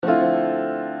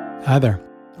Hi there.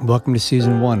 Welcome to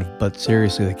Season 1 of But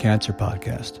Seriously, the Cancer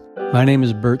Podcast. My name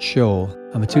is Bert Scholl.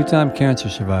 I'm a two-time cancer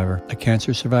survivor, a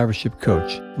cancer survivorship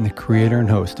coach, and the creator and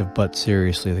host of But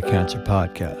Seriously, the Cancer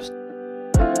Podcast.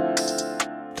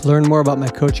 To learn more about my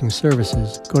coaching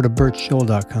services, go to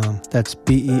bertscholl.com. That's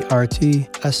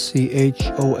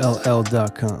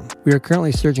BERTSCHOLL.com. We are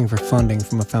currently searching for funding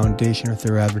from a foundation or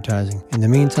through advertising. In the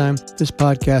meantime, this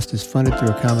podcast is funded through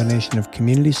a combination of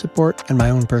community support and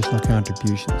my own personal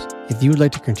contributions. If you would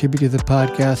like to contribute to the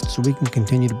podcast so we can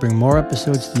continue to bring more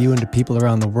episodes to you and to people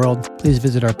around the world, please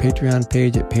visit our Patreon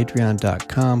page at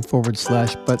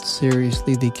patreon.com/But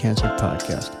Seriously, the Cancer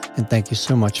Podcast. And thank you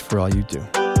so much for all you do.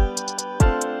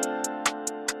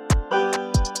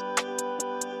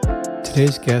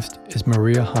 Today's guest is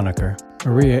Maria Honecker.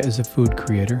 Maria is a food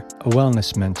creator, a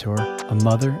wellness mentor, a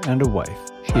mother, and a wife.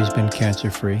 She has been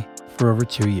cancer-free for over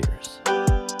 2 years.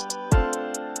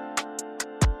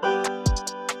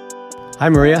 Hi,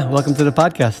 Maria. Welcome to the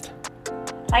podcast.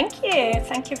 Thank you.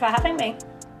 Thank you for having me.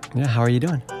 Yeah, how are you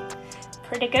doing?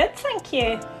 Pretty good, thank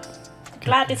you.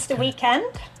 Glad it's the weekend.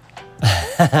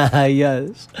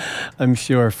 Yes, I'm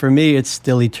sure. For me, it's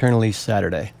still eternally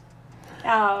Saturday.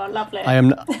 Oh, lovely. I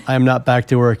am not back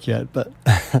to work yet, but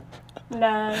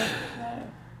No.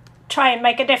 Try and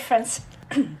make a difference.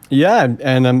 yeah,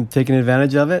 and I'm taking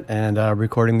advantage of it and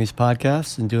recording these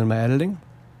podcasts and doing my editing,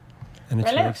 and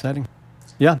it's really exciting.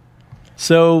 Yeah.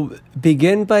 So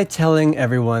begin by telling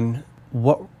everyone,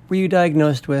 what were you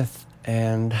diagnosed with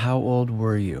and how old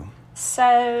were you?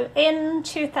 So in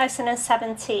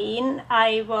 2017,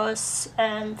 I was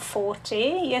 40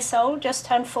 years old, just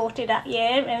turned 40 that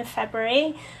year in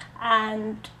February.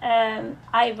 And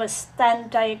I was then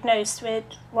diagnosed with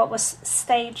what was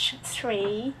stage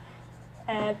 3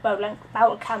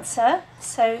 bowel cancer.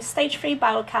 So stage 3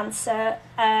 bowel cancer,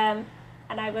 and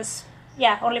I was,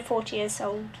 only 40 years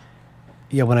old.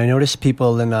 Yeah, when I notice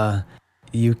people in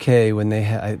UK when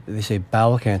they say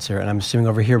bowel cancer, and I'm assuming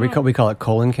over here we call it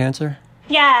colon cancer.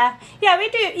 Yeah, we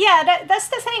do. Yeah, that's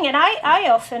the thing, and I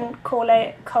often call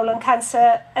it colon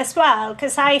cancer as well,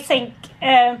 because I think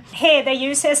here they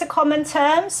use it as a common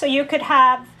term. So you could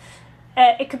have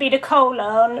it could be the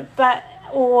colon,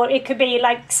 or it could be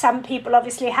like some people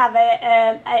obviously have it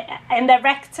in their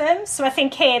rectum. So I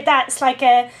think here that's like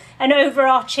an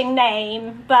overarching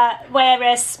name, but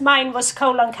whereas mine was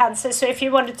colon cancer, so if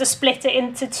you wanted to split it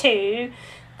into two,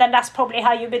 then that's probably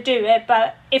how you would do it.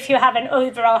 But if you have an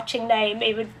overarching name,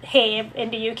 it would, here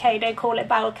in the UK they call it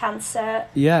bowel cancer.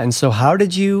 Yeah, and so how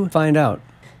did you find out?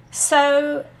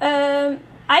 So I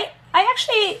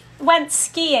actually went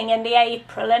skiing in the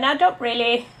April, and I don't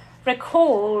really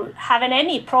recall having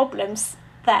any problems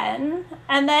then.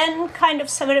 And then kind of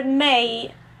sort of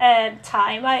May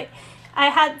time, I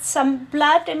had some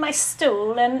blood in my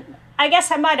stool, and I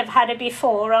guess I might have had it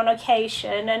before on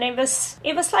occasion, and it was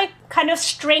like kind of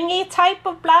stringy type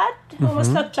of blood.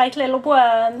 Almost looked like little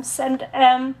worms. And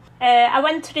I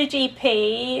went to the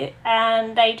GP,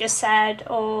 and they just said,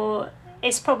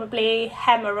 it's probably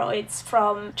hemorrhoids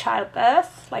from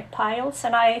childbirth, like piles.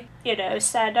 And I,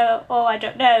 said, I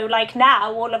don't know. Like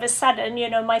now, all of a sudden,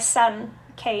 my son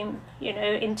came,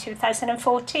 in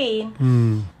 2014.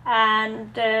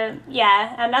 And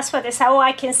and that's what they said.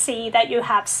 I can see that you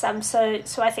have some. So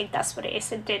I think that's what it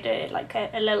is. It did a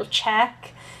little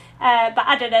check. But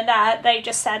other than that, they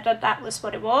just said that was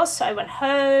what it was. So I went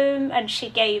home, and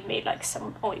she gave me like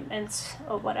some ointments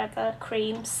or whatever,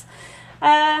 creams.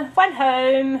 Went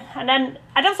home, and then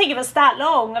I don't think it was that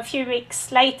long. A few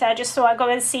weeks later, I just thought I'd go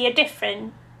and see a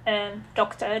different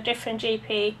doctor, a different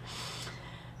GP.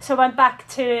 So I went back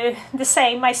to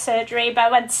my surgery, but I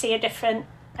went to see a different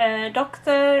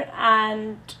doctor,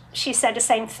 and she said the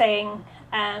same thing.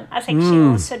 I think she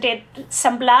also did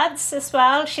some bloods as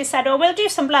well. She said, we'll do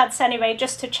some bloods anyway,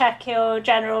 just to check your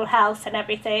general health and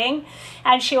everything.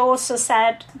 And she also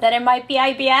said that it might be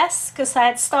IBS, because I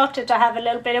had started to have a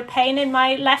little bit of pain in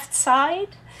my left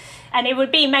side. And it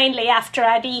would be mainly after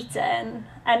I'd eaten.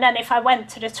 And then if I went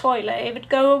to the toilet, it would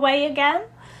go away again.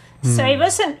 So it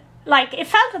wasn't it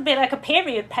felt a bit like a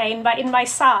period pain, but in my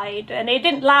side. And it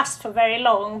didn't last for very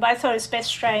long, but I thought it was a bit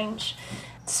strange.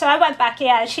 So I went back,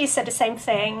 she said the same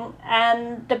thing.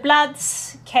 And the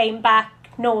bloods came back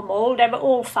normal. They were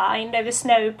all fine. There was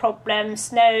no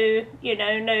problems, no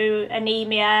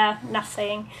anemia,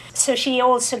 nothing. So she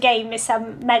also gave me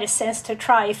some medicines to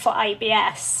try for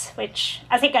IBS, which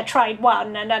I think I tried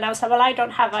one. And then I was like, I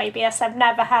don't have IBS. I've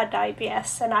never had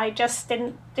IBS. And I just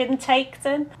didn't take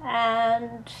them.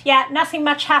 And nothing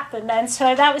much happened then.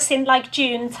 So that was in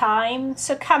June time.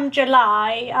 So come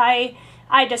July,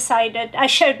 I decided, I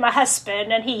showed my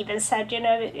husband, and he even said,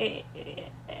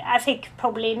 I think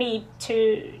probably need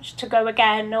to go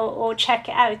again or check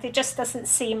it out. It just doesn't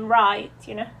seem right,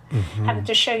 having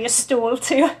to show your stool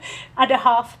to other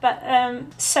half. But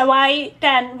so I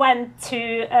then went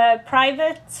to a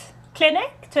private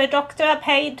clinic, to a doctor. I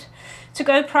paid to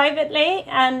go privately,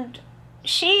 and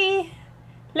she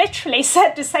literally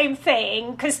said the same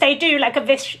thing, because they do like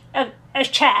a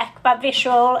check, but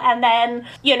visual, and then,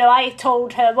 I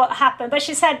told her what happened, but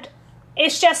she said,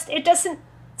 it doesn't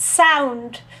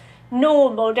sound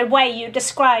normal the way you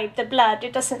describe the blood.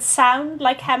 It doesn't sound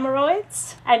like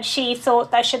hemorrhoids, and she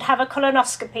thought I should have a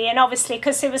colonoscopy, and obviously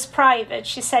because it was private,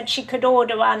 she said she could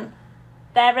order one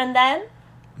there and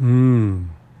then.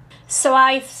 So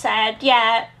I said,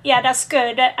 yeah, that's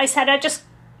good. I said, I just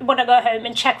want to go home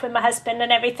and check with my husband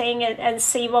and everything and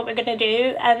see what we're going to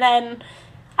do. And then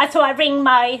I thought I'd ring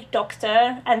my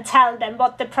doctor and tell them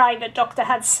what the private doctor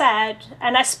had said.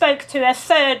 And I spoke to a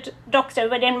third doctor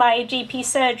within my GP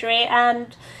surgery,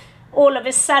 and all of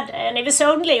a sudden, it was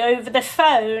only over the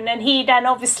phone, and he then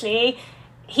obviously,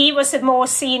 he was a more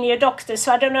senior doctor,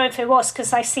 so I don't know if it was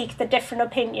because I seeked a different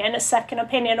opinion, a second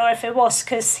opinion, or if it was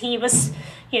because he was,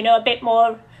 a bit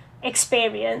more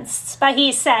experienced. But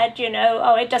he said,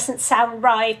 it doesn't sound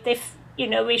right if,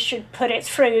 we should put it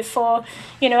through for,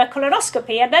 a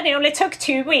colonoscopy. And then it only took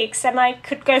 2 weeks and I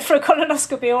could go for a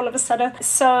colonoscopy all of a sudden.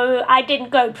 So I didn't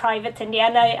go private in the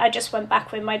end. I just went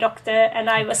back with my doctor, and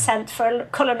I was sent for a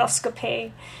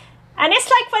colonoscopy. And it's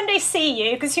like when they see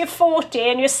you, because you're 40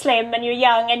 and you're slim and you're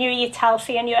young and you eat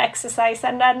healthy and you exercise.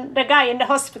 And then the guy in the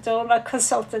hospital, my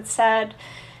consultant, said,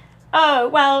 oh,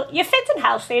 well, you're fit and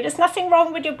healthy. There's nothing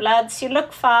wrong with your bloods. You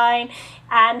look fine.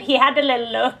 And he had a little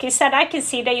look. He said, I can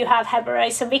see that you have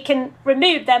hemorrhoids and we can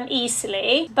remove them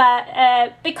easily.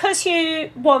 But because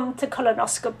you want a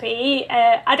colonoscopy,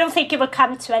 I don't think it will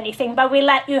come to anything, but we'll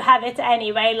let you have it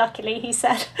anyway, luckily, he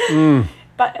said.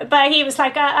 But he was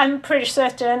like, I'm pretty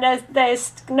certain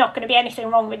there's not going to be anything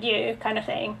wrong with you, kind of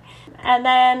thing. And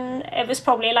then it was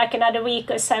probably like another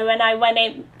week or so when I went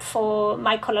in for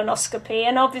my colonoscopy.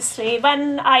 And obviously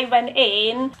when I went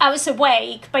in, I was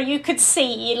awake, but you could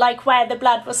see like where the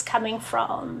blood was coming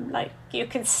from. Like you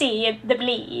could see the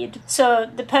bleed. So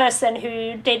the person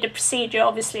who did the procedure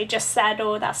obviously just said,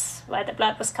 oh, that's where the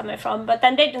blood was coming from. But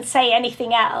then didn't say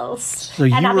anything else. So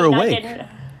you were awake?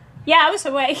 Yeah, I was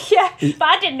awake, yeah. But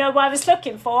I didn't know what I was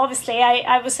looking for. Obviously,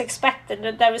 I was expecting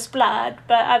that there was blood,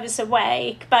 but I was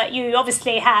awake. But you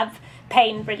obviously have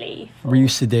pain relief. Were you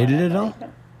sedated at all? Yeah,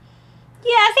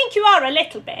 I think you are a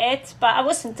little bit, but I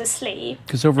wasn't asleep.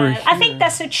 Because over here... I think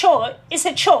that's a choice. It's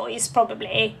a choice,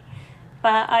 probably.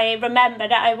 But I remember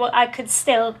that I could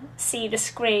still see the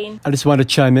screen. I just want to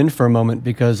chime in for a moment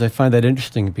because I find that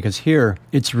interesting, because here,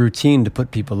 it's routine to put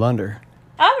people under.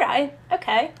 All right,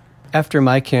 okay. After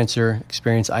my cancer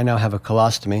experience, I now have a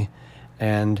colostomy,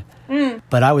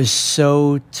 but I was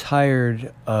so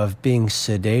tired of being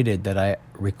sedated that I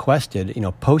requested,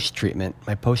 post-treatment,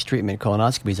 my post-treatment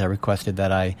colonoscopies, I requested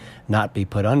that I not be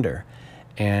put under.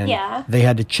 And they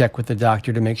had to check with the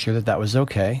doctor to make sure that was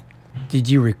okay. Did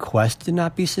you request to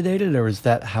not be sedated, or is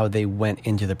that how they went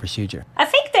into the procedure? I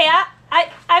think they are.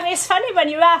 I mean, it's funny when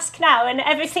you ask now and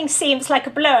everything seems like a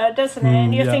blur, doesn't it?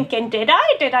 And you're thinking, did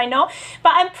I not?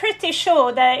 But I'm pretty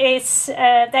sure that it's,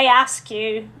 they ask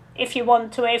you if you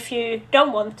want to, if you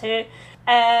don't want to.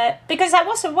 Because I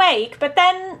was awake, but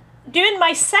then doing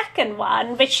my second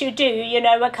one, which you do,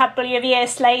 a couple of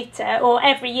years later, or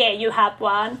every year you have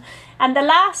one. And the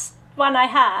last one I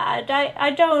had,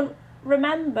 I don't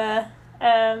remember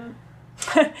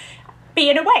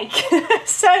being awake.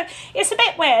 So it's a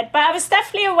bit weird, but I was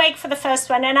definitely awake for the first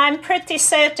one, and I'm pretty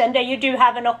certain that you do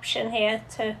have an option here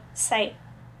to say.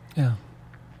 Yeah.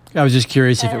 I was just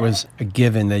curious if it was a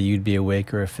given that you'd be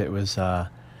awake or if it was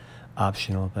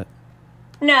optional, but...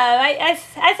 No, I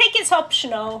think it's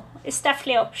optional. It's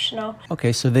definitely optional.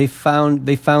 Okay, so they found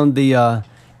the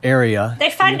area.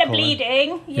 They found the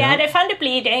bleeding. Yeah, they found the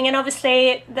bleeding, and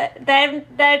obviously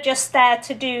they're just there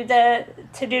to do the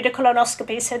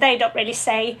colonoscopy, so they don't really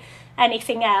say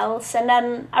anything else. And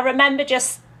then I remember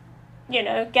just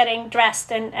getting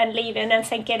dressed and leaving and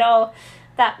thinking, oh,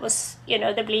 that was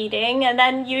the bleeding. And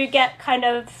then you get kind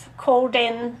of called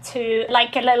in to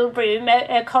like a little room,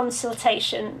 a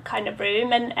consultation kind of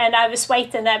room, and I was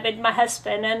waiting there with my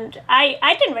husband, and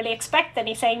I didn't really expect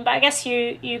anything, but I guess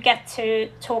you get to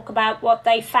talk about what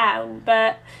they found.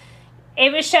 But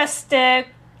it was just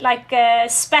like a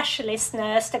specialist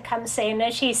nurse that comes in,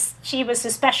 and she was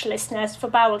a specialist nurse for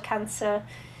bowel cancer,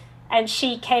 and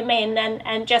she came in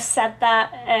and just said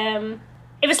that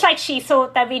it was like she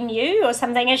thought that we knew or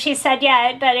something. And she said,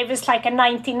 yeah, that it was like a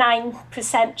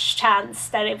 99% chance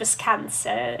that it was cancer.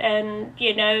 And,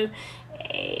 you know,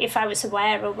 if I was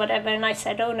aware or whatever. And I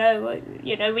said, oh, no,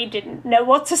 you know, we didn't know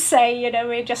what to say. You know,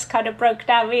 we just kind of broke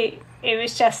down. It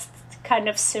was just kind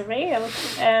of surreal.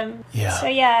 So,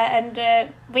 yeah,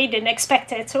 and we didn't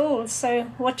expect it at all. So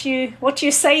what do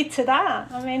you say to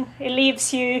that? I mean, it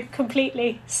leaves you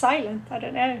completely silent. I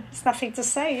don't know. There's nothing to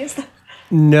say, is there?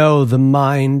 No, the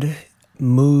mind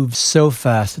moves so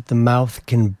fast that the mouth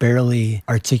can barely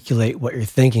articulate what you're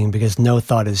thinking because no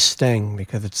thought is staying,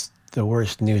 because it's the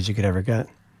worst news you could ever get.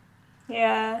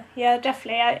 Yeah,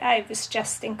 definitely. I was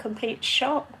just in complete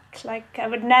shock. Like, I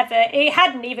would never, it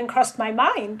hadn't even crossed my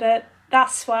mind that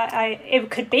that's what it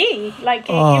could be. Like,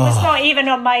 it was not even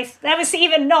that was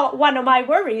even not one of my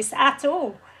worries at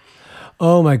all.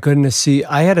 Oh my goodness. See,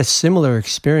 I had a similar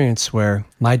experience where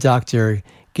my doctor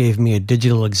gave me a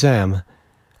digital exam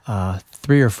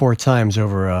 3 or 4 times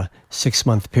over a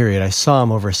 6-month period. I saw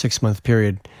him over a 6-month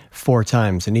period 4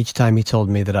 times, and each time he told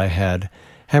me that I had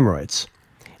hemorrhoids.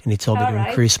 And he told me to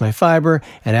increase my fiber.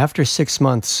 And after 6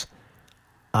 months,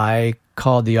 I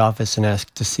called the office and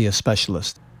asked to see a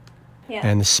specialist. Yeah.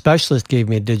 And the specialist gave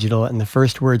me a digital, and the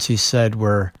first words he said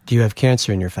were, "Do you have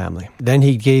cancer in your family?" Then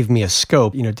he gave me a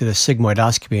scope, did a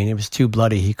sigmoidoscopy, and it was too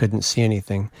bloody. He couldn't see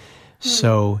anything.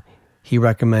 So he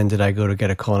recommended I go to get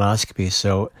a colonoscopy.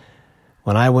 So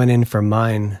when I went in for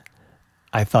mine,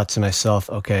 I thought to myself,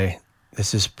 okay,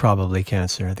 this is probably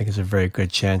cancer. I think there's a very good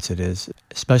chance it is,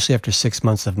 especially after 6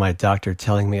 months of my doctor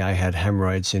telling me I had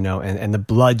hemorrhoids, and the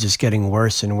blood just getting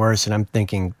worse and worse. And I'm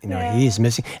thinking, he's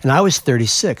missing. And I was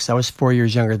 36. I was 4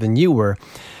 years younger than you were.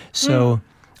 So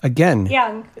again,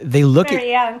 young. They look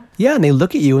very young. Yeah, and they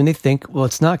look at you and they think, well,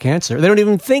 it's not cancer. They don't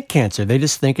even think cancer. They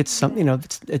just think it's something,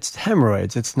 it's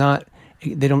hemorrhoids. It's not,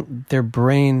 their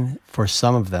brain, for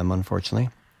some of them,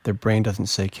 unfortunately, their brain doesn't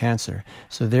say cancer.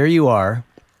 So there you are,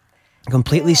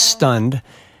 completely stunned,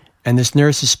 and this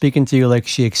nurse is speaking to you like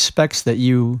she expects that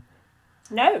you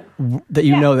know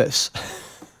this.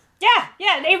 Yeah,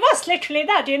 it was literally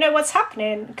that. Do you know what's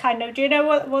happening? Kind of. Do you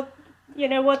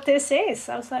know what this is?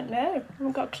 I was like, no, I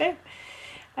haven't got a clue.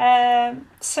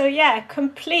 So yeah,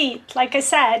 complete. Like I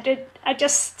said, I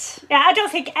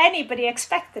don't think anybody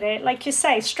expected it. Like you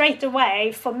say, straight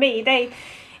away for me,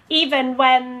 even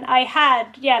when I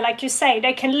had, like you say,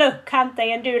 they can look, can't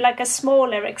they, and do like a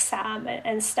smaller exam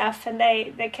and stuff, and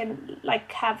they can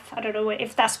like have, I don't know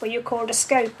if that's what you call a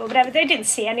scope or whatever. They didn't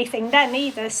see anything then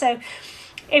either. So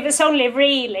it was only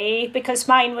really because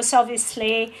mine was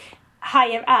obviously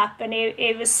higher up, and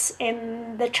it was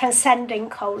in the transcending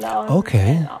colon.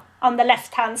 Okay. On the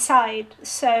left-hand side.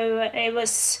 So it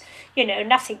was,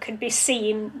 nothing could be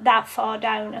seen that far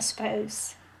down, I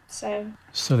suppose.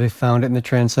 So they found it in the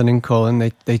transcending colon.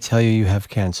 They tell you have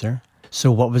cancer. So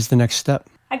what was the next step?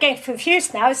 I get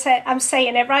confused now. I'm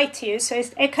saying it right to you. So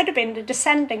it could have been the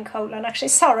descending colon, actually.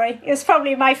 Sorry, it was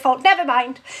probably my fault. Never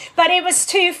mind. But it was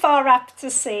too far up to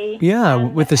see. Yeah,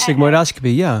 with the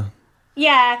sigmoidoscopy, yeah.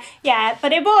 Yeah,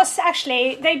 but it was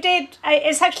actually,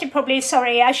 it's actually probably,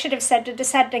 sorry, I should have said the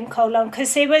descending colon,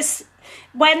 because it was,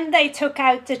 when they took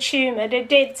out the tumour, they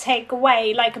did take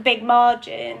away like a big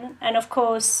margin, and of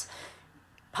course,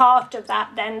 part of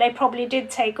that then, they probably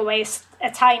did take away a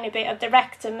tiny bit of the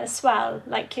rectum as well,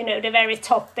 like, the very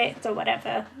top bit or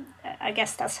whatever. I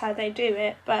guess that's how they do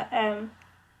it, but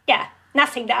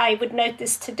nothing that I would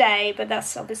notice today, but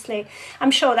that's obviously,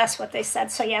 I'm sure that's what they said.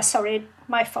 So sorry,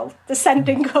 my fault,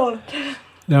 descending colon.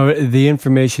 No, the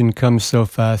information comes so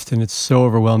fast and it's so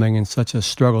overwhelming and such a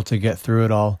struggle to get through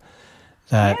it all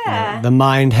that the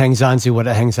mind hangs on to what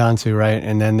it hangs on to, right?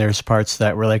 And then there's parts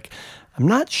that we're like, I'm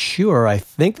not sure. I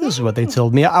think this is what they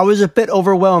told me. I was a bit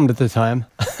overwhelmed at the time.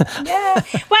 Yeah.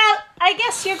 Well, I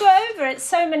guess you go over it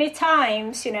so many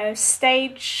times,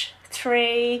 stage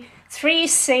 3,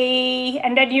 3C,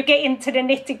 and then you get into the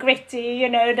nitty-gritty,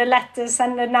 the letters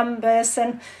and the numbers,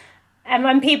 and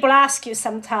when people ask you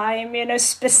sometime,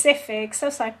 specifics, I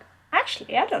was like,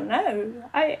 actually, I don't know.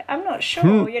 I'm not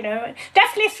sure,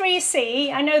 Definitely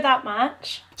 3C, I know that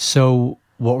much. So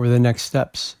what were the next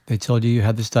steps? They told you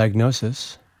had this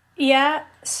diagnosis. Yeah,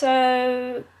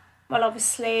 so, well,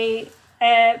 obviously,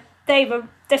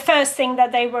 the first thing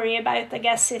that they worry about, I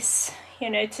guess, is,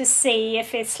 to see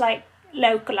if it's like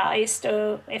localized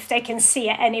or if they can see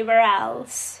it anywhere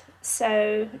else.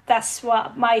 So that's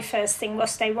what my first thing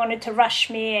was. They wanted to rush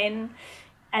me in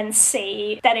and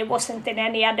see that it wasn't in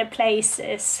any other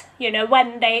places.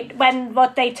 When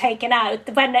what they taken out,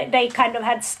 when they kind of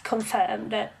had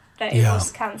confirmed that it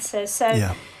was cancer.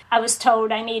 So I was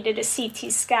told I needed a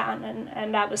CT scan,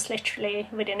 and that was literally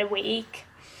within a week.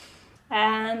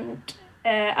 And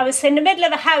I was in the middle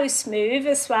of a house move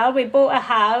as well. We bought a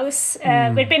house.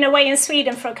 We'd been away in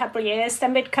Sweden for a couple of years.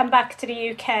 Then we'd come back to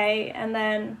the UK and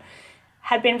then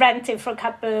had been renting for a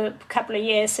couple of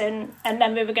years. And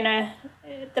then we were going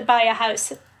to buy a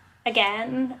house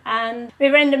again. And we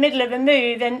were in the middle of a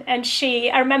move. And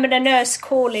I remember the nurse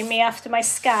calling me after my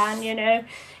scan, you know.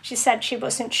 She said she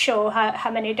wasn't sure how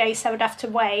many days I would have to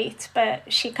wait,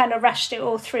 but she kind of rushed it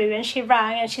all through. And she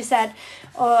rang and she said,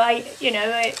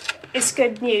 it's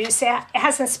good news. It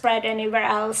hasn't spread anywhere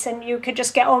else, and you could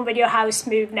just get on with your house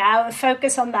move now and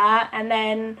focus on that. And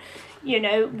then, you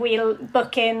know, we'll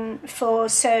book in for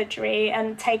surgery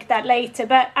and take that later.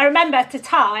 But I remember at the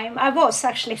time, I was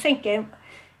actually thinking,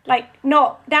 like,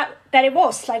 not that it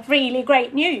was like really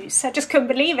great news. I just couldn't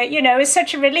believe it. You know, it's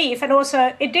such a relief. And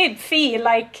also it did feel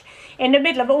like in the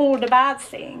middle of all the bad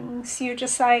things, you're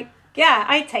just like, yeah,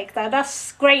 I take that.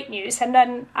 That's great news. And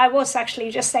then I was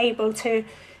actually just able to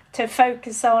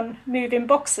focus on moving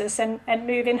boxes and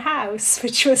moving house,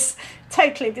 which was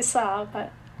totally bizarre,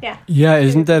 but yeah. Yeah,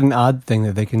 isn't that an odd thing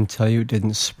that they can tell you it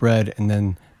didn't spread, and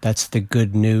then that's the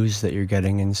good news that you're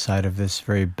getting inside of this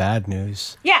very bad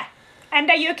news? Yeah, and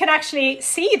then you can actually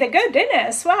see the good in it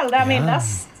as well. I mean,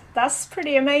 that's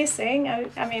pretty amazing.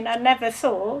 I mean, I never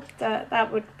thought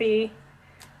that would be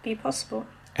possible.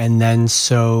 And then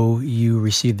so you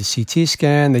received the CT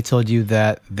scan. They told you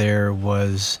that there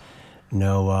was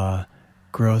no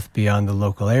growth beyond the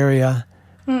local area.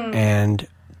 And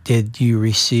did you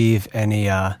receive any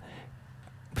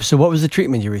so what was the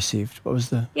treatment you received? What was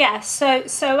the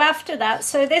so after that,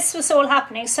 so this was all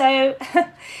happening, so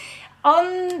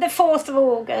on the 4th of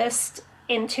August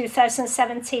in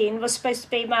 2017 was supposed to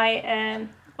be my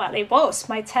it was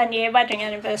my 10-year wedding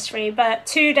anniversary, but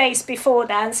 2 days before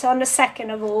then, so on the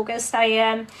 2nd of August,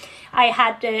 I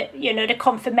had the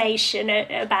confirmation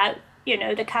about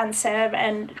the cancer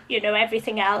and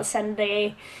everything else, and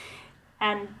that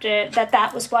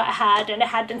was what I had, and it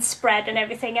hadn't spread and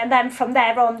everything. And then from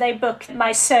there on, they booked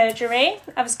my surgery.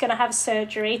 I was going to have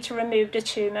surgery to remove the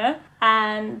tumour,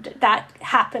 and that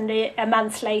happened a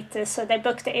month later. So they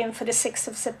booked it in for the 6th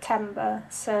of September.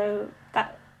 So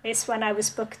that is when I was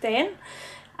booked in.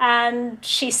 And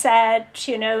she said,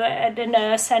 the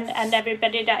nurse and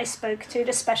everybody that I spoke to,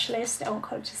 the specialist, the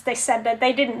oncologist, they said that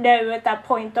they didn't know at that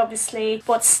point, obviously,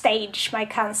 what stage my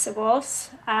cancer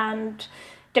was. And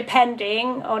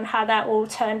depending on how that all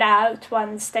turned out,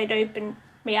 once they'd opened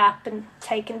me up and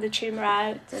taken the tumour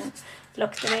out and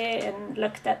looked at it and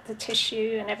looked at the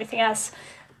tissue and everything else,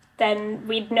 then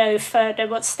we'd know further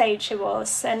what stage it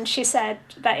was. And she said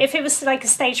that if it was like a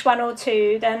stage 1 or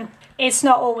 2, then it's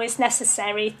not always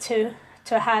necessary to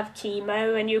have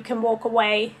chemo, and you can walk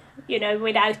away,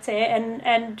 without it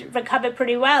and recover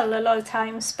pretty well a lot of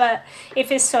times. But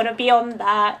if it's sort of beyond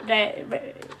that,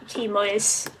 the chemo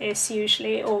is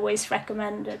usually always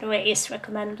recommended, or it is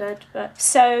recommended. But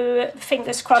so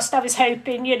fingers crossed, I was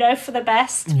hoping, for the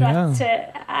best. Yeah. But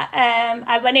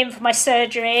I went in for my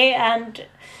surgery, and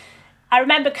I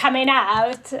remember coming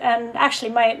out, and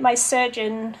actually my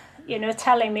surgeon,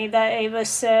 telling me that it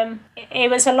was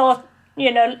a lot.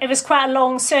 It was quite a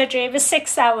long surgery. It was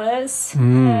 6 hours,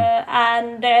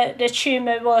 and the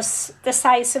tumour was the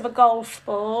size of a golf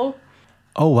ball.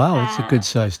 Oh, wow, it's a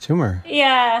good-sized tumor.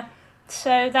 Yeah,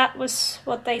 so that was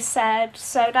what they said.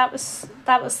 So that was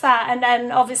that. And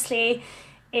then, obviously,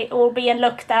 it all being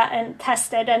looked at and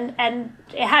tested, and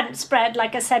it hadn't spread,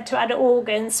 like I said, to other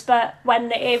organs, but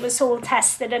when it was all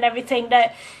tested and everything,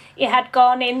 that it had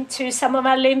gone into some of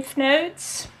my lymph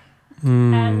nodes.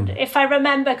 And if I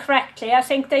remember correctly, I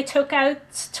think they took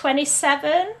out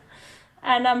 27,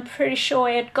 and I'm pretty sure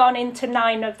it had gone into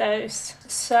 9 of those.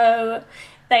 So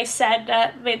they said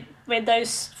that with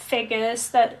those figures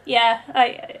that,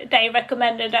 they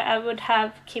recommended that I would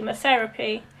have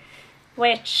chemotherapy,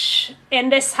 which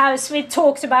in this house we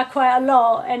talked about quite a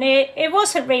lot, and it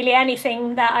wasn't really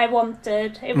anything that I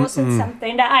wanted. It wasn't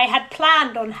something that I had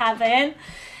planned on having.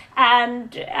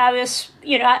 And I was,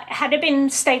 had it been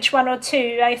stage 1 or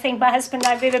 2, I think my husband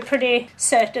and I, we were pretty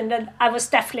certain that I was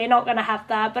definitely not going to have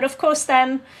that. But of course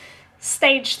then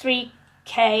stage 3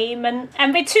 came,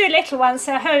 and with 2 little ones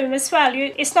at home as well,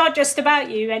 it's not just about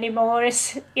you anymore.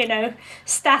 It's,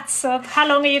 stats of how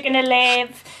long are you going to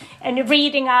live, and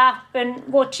reading up, and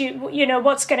what's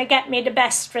going to get me the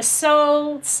best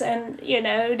results. And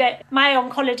that my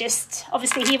oncologist,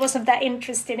 obviously he wasn't that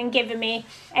interested in giving me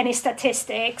any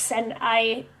statistics, and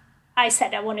I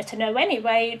said I wanted to know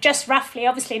anyway, just roughly.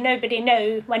 Obviously nobody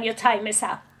knows when your time is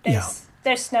up.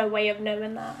 There's no way of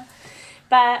knowing that.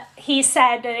 But he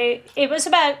said that it was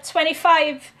about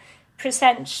 25%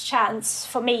 percent chance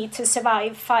for me to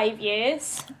survive 5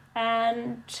 years.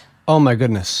 And oh my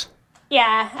goodness.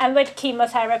 Yeah, and with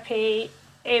chemotherapy,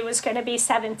 it was going to be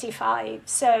 75.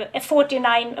 So it was going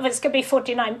to be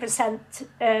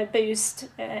 49% boost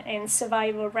in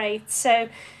survival rate. So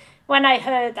when I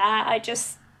heard that, I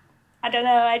just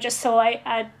thought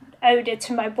I owed it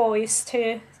to my boys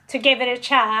to give it a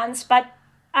chance. But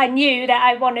I knew that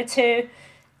I wanted to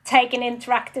take an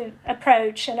interactive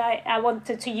approach, and I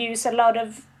wanted to use a lot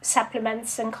of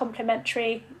supplements and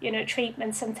complementary,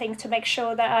 treatments and things to make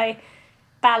sure that I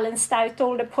balanced out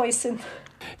all the poison.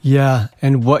 Yeah,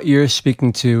 and what you're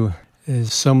speaking to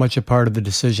is so much a part of the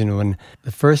decision. When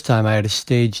the first time I had a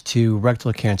stage 2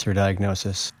 rectal cancer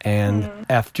diagnosis, and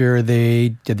after they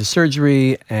did the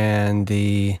surgery and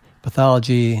the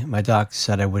pathology, my doc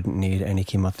said I wouldn't need any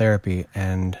chemotherapy,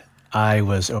 and I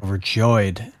was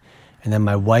overjoyed. And then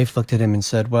my wife looked at him and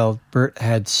said, well, Bert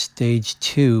had stage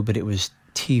 2, but it was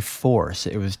T4, so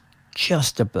it was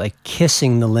just like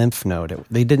kissing the lymph node.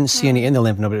 They didn't see any in the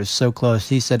lymph node, but it was so close.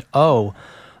 He said, oh,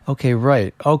 okay,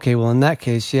 right. Okay, well, in that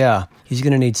case, yeah, he's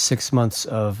going to need 6 months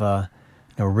of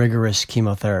rigorous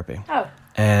chemotherapy. Oh.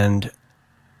 And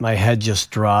my head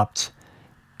just dropped.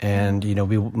 And,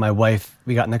 my wife,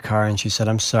 we got in the car and she said,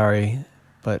 I'm sorry,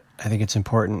 but I think it's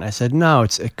important. I said, no,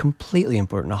 it's completely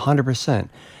important, 100%.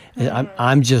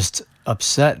 I'm just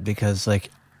upset because,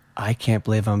 I can't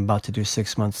believe I'm about to do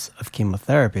 6 months of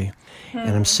chemotherapy.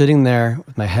 And I'm sitting there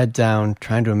with my head down,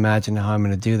 trying to imagine how I'm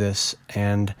going to do this.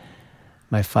 And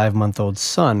my 5-month-old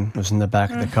son was in the back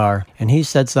of the car, and he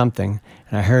said something,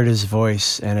 and I heard his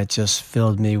voice, and it just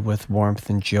filled me with warmth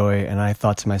and joy. And I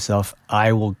thought to myself,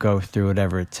 I will go through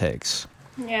whatever it takes.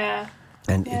 Yeah.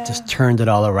 And it just turned it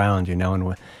all around,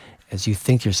 and as you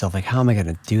think to yourself, how am I going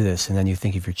to do this? And then you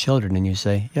think of your children, and you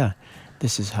say, yeah,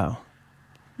 this is how.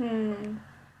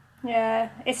 Yeah,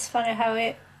 it's funny how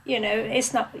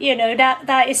it's not,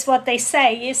 that is what they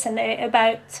say, isn't it,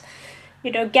 about,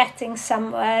 getting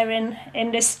somewhere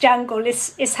in this jungle.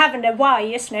 It's having a why,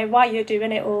 isn't it, why you're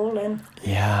doing it all,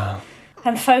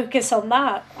 and focus on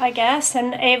that, I guess.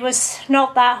 And it was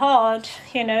not that hard,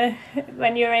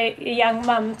 when you're a young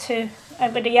mum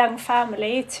with a young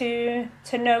family to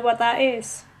know what that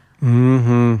is.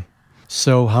 Mm-hmm.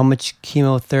 So how much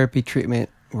chemotherapy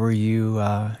treatment were you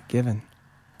given?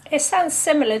 It sounds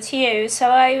similar to you. So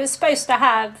I was supposed to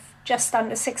have just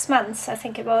under 6 months, I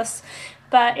think it was.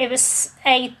 But it was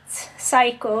 8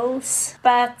 cycles.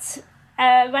 But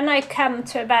when I come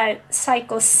to about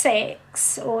cycle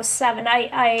 6 or 7,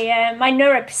 my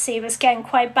neuropathy was getting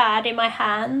quite bad in my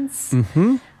hands.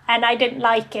 Mm-hmm. And I didn't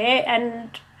like it.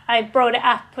 And I brought it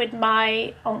up with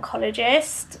my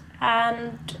oncologist.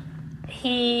 And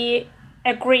he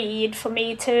agreed for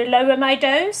me to lower my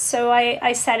dose. So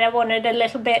I said I wanted a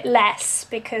little bit less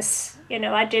because,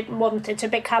 I didn't want it to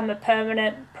become a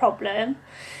permanent problem.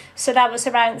 So that was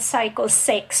around cycle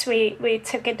 6. We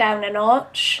took it down a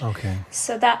notch. Okay.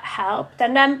 So that helped.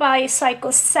 And then by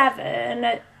cycle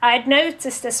 7, I'd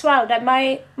noticed as well that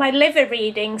my liver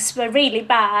readings were really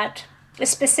bad,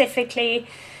 specifically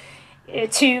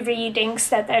 2 readings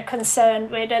that they're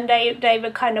concerned with, and they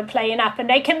were kind of playing up, and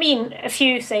they can mean a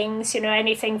few things,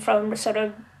 anything from sort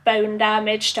of bone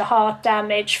damage to heart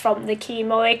damage from the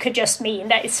chemo. It could just mean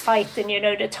that it's fighting,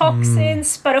 the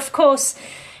toxins. But of course,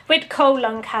 with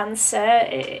colon cancer,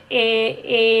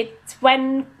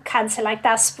 when cancer like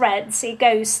that spreads, it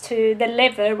goes to the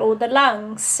liver or the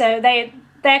lungs. So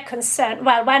they're concerned.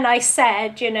 Well, when I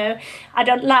said, I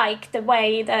don't like the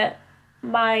way that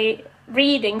my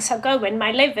readings are going,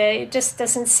 my liver, it just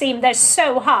doesn't seem, they're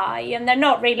so high and they're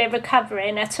not really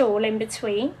recovering at all in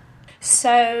between.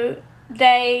 So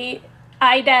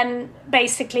I then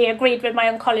basically agreed with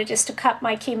my oncologist to cut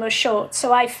my chemo short.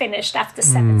 So I finished after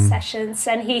 7 sessions,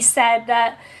 and he said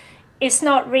that it's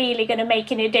not really going to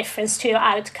make any difference to your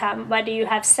outcome whether you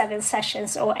have 7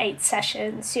 sessions or 8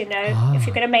 sessions. If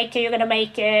you're going to make it, you're going to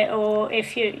make it, or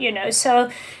if you. So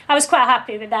I was quite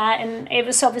happy with that, and it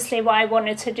was obviously what I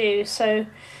wanted to do. So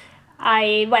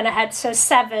I went ahead. So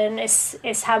 7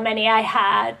 is how many I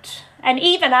had, and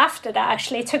even after that,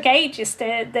 actually, it took ages.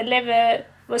 The liver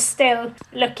was still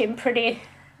looking pretty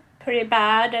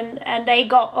bad, and they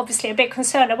got obviously a bit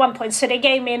concerned at one point. So they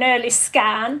gave me an early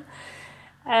scan.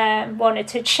 Wanted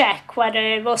to check whether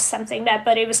it was something there,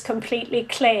 but it was completely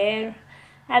clear.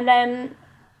 And then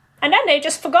they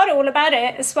just forgot all about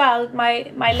it as well,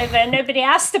 my liver. Nobody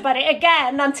asked about it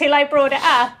again until I brought it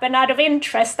up. And out of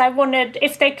interest, I wondered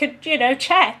if they could,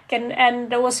 check.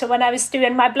 And also when I was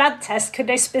doing my blood test, could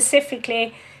they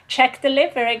specifically check the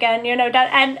liver again?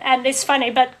 And it's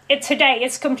funny, but today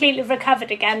it's completely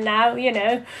recovered again now,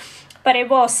 But it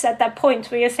was at that point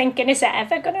where you're thinking, is it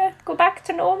ever going to go back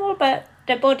to normal? But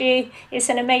the body is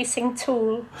an amazing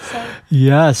tool. So.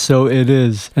 Yeah, so it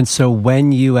is. And so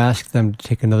when you asked them to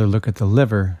take another look at the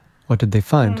liver, what did they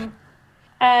find?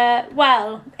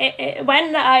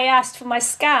 When I asked for my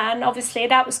scan, obviously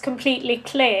that was completely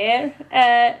clear.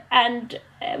 When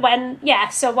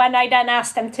I then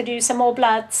asked them to do some more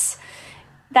bloods,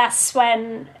 that's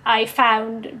when I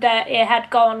found that it had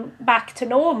gone back to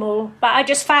normal. But I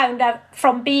just found that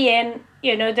from being,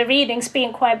 the readings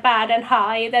being quite bad and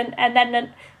high, and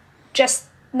then just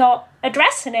not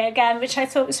addressing it again, which I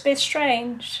thought was a bit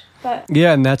strange. But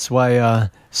yeah, and that's why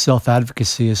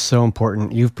self-advocacy is so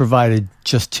important. You've provided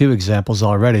just 2 examples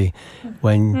already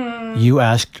when you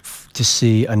asked to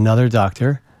see another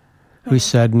doctor who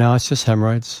said, no, it's just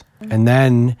hemorrhoids. And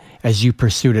then as you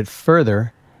pursued it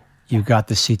further, you got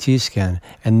the CT scan.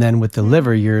 And then with the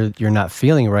liver, you're not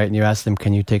feeling right, and you ask them,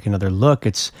 can you take another look?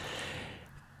 It's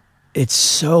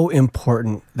so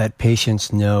important that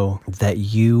patients know that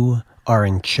you are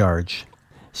in charge.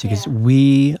 Because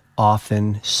we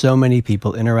often, so many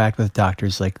people interact with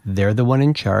doctors like they're the one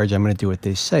in charge, I'm going to do what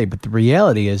they say. But the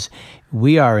reality is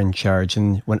we are in charge.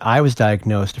 And when I was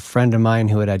diagnosed, a friend of mine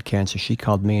who had cancer, she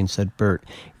called me and said, Bert,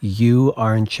 you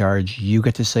are in charge. You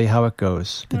get to say how it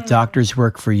goes. The doctors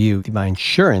work for you. My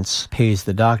insurance pays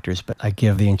the doctors, but I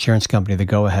give the insurance company the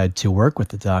go-ahead to work with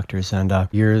the doctors. And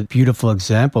you're a beautiful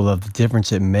example of the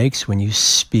difference it makes when you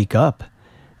speak up.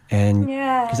 And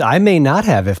because I may not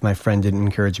have if my friend didn't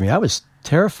encourage me. I was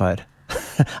terrified.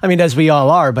 I mean, as we all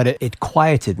are, but it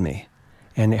quieted me.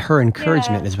 And her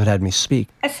encouragement is what had me speak.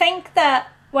 I think that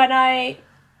when I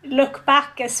look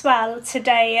back as well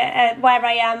today at where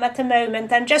I am at the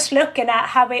moment and just looking at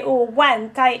how it all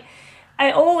went, I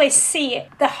always see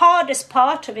the hardest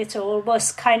part of it all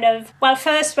was kind of, well,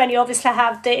 first when you obviously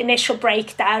have the initial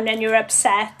breakdown and you're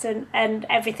upset and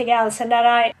everything else. And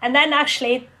then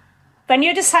actually, when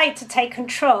you decide to take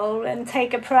control and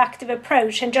take a proactive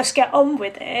approach and just get on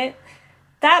with it,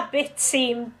 that bit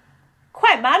seemed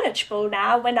quite manageable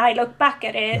now when I look back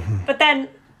at it. But then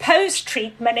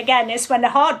post-treatment again is when the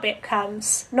hard bit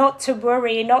comes. Not to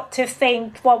worry, not to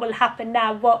think what will happen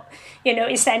now,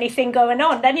 is there anything going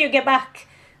on? Then you get back.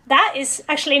 That is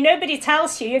actually, nobody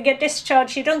tells you. You get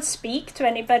discharged, you don't speak to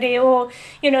anybody, or,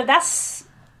 that's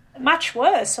much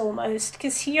worse almost,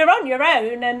 because you're on your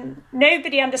own and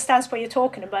nobody understands what you're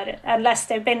talking about it unless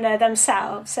they've been there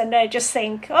themselves, and they just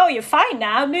think, oh, you're fine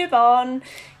now, move on.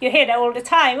 You hear that all the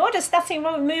time, oh, there's nothing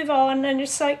wrong, move on. And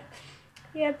it's like,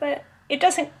 yeah, but it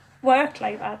doesn't work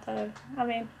like that though. I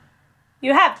mean,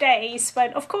 you have days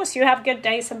when, of course, you have good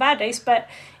days and bad days, but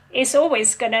it's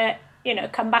always gonna,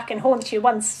 come back and haunt you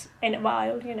once in a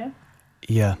while,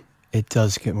 Yeah. It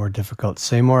does get more difficult.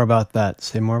 Say more about that.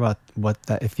 Say more about what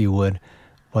that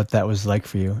was like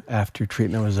for you after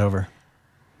treatment was over.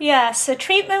 Yeah, so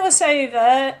treatment was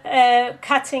over,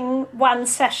 cutting one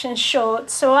session short.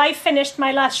 So I finished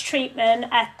my last treatment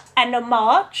at end of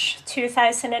March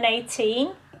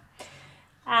 2018.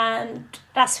 And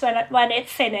that's when it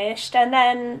finished. And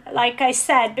then, like I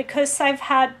said, because I've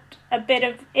had a bit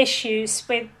of issues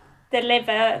with the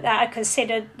liver that I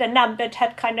considered the number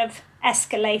had kind of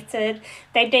escalated.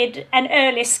 They did an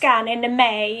early scan in the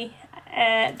May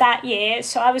that year,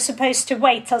 so I was supposed to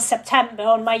wait till September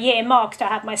on my year mark to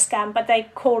have my scan, but they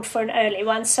called for an early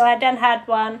one, so I then had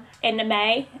one in the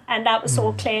May, and that was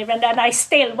all clear. And then I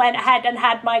still went ahead and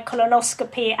had my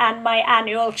colonoscopy and my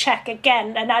annual check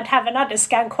again, and I'd have another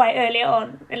scan quite early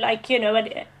on,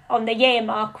 on the year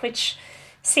mark, which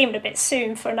seemed a bit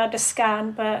soon for another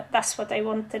scan, but that's what they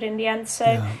wanted in the end.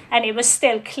 And it was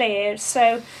still clear.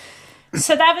 So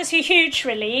that was a huge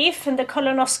relief, and the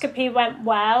colonoscopy went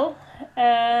well.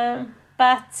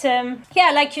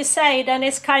 Like you say, then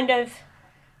it's kind of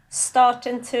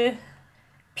starting to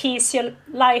piece your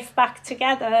life back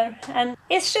together. And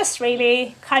it's just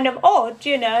really kind of odd,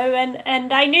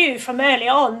 and I knew from early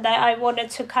on that I wanted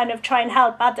to kind of try and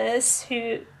help others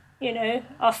who,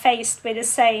 are faced with the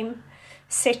same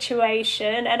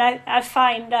situation. And I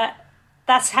find that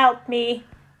that's helped me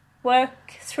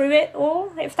work through it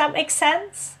all, if that makes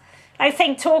sense. I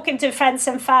think talking to friends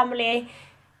and family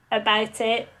about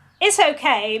it is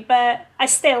okay, but I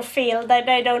still feel that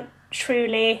they don't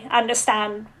truly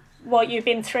understand what you've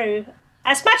been through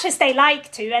as much as they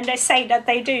like to, and they say that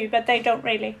they do, but they don't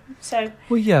really. So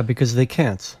well, yeah, because they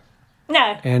can't.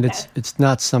 No. And it's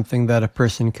not something that a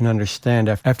person can understand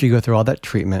after you go through all that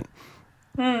treatment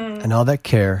and all that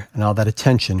care and all that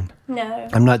attention. No.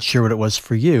 I'm not sure what it was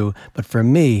for you, but for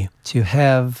me, to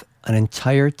have an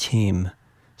entire team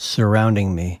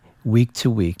surrounding me week to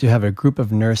week, to have a group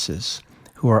of nurses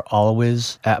who are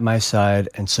always at my side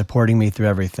and supporting me through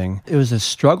everything. It was a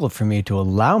struggle for me to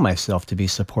allow myself to be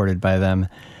supported by them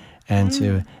and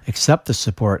to accept the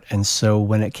support. And so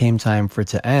when it came time for it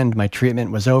to end, my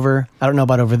treatment was over. I don't know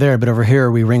about over there, but over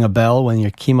here we ring a bell when your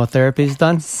chemotherapy is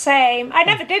done. Same. I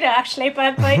never did it actually,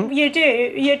 but you do.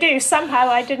 You do. Somehow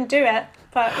I didn't do it.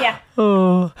 But yeah.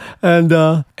 Oh, and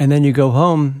then you go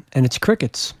home and it's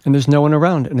crickets and there's no one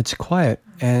around and it's quiet.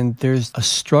 And there's a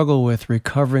struggle with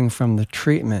recovering from the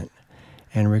treatment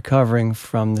and recovering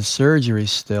from the surgery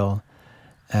still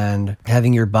and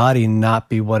having your body not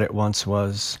be what it once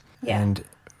was. Yeah. And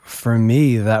for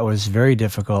me, that was very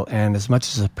difficult. And as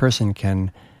much as a person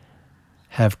can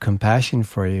have compassion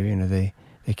for you, you know, they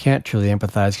can't truly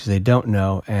empathize because they don't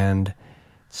know. And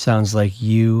sounds like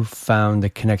you found the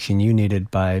connection you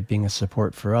needed by being a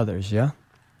support for others, yeah?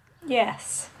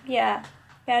 Yes, yeah.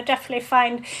 Yeah, definitely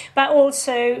find, but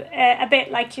also a bit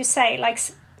like you say,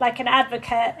 like an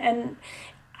advocate, and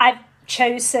I've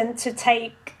chosen to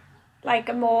take like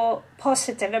a more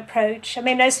positive approach. I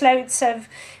mean, there's loads of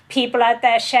people out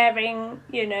there sharing,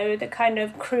 you know, the kind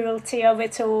of cruelty of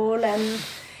it all and,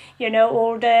 you know,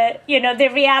 all the, you know, the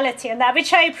reality and that,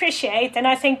 which I appreciate. And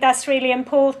I think that's really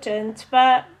important.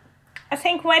 But I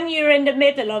think when you're in the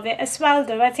middle of it as well,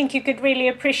 though, I think you could really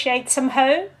appreciate some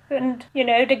hope and, you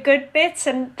know, the good bits.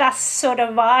 And that's sort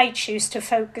of what I choose to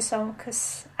focus on,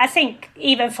 because I think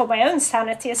even for my own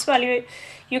sanity as well,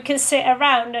 you can sit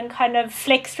around and kind of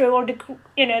flick through all the,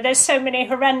 you know, there's so many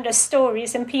horrendous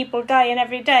stories and people dying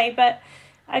every day. But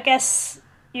I guess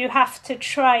you have to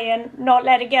try and not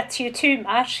let it get to you too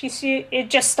much, because it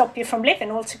just stops you from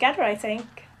living altogether, I think.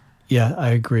 Yeah, I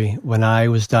agree. When I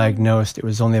was diagnosed, it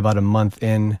was only about a month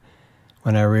in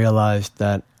when I realized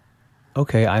that,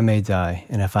 okay, I may die.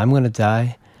 And if I'm going to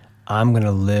die, I'm going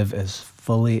to live as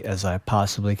fully as I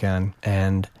possibly can.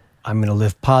 And I'm going to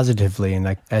live positively. And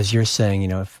like, as you're saying, you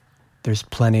know, if there's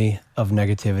plenty of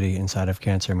negativity inside of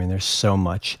cancer. I mean, there's so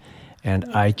much. And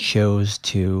I chose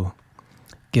to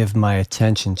give my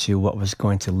attention to what was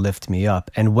going to lift me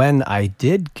up. And when I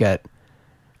did get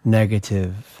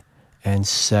negative and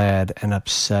sad and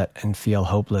upset and feel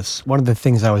hopeless, one of the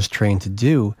things I was trained to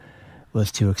do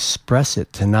was to express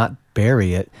it, to not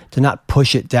bury it, to not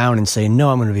push it down and say, no,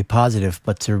 I'm going to be positive,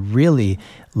 but to really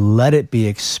let it be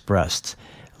expressed,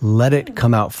 let it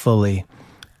come out fully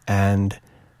and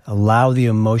allow the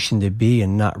emotion to be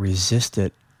and not resist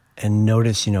it, and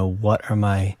notice, you know, what are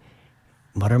my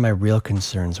real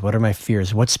concerns? What are my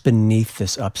fears? What's beneath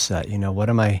this upset? You know, what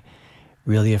am I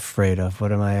really afraid of?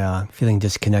 What am I feeling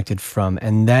disconnected from?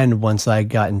 And then once I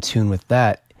got in tune with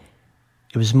that,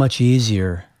 it was much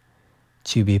easier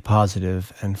to be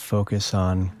positive and focus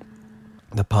on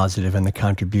the positive and the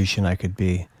contribution I could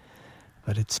be.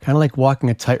 But it's kind of like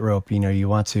walking a tightrope. You know, you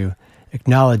want to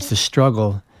acknowledge the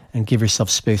struggle and give yourself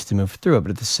space to move through it. But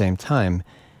at the same time,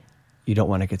 you don't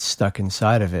want to get stuck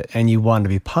inside of it. And you want to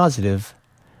be positive,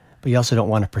 but you also don't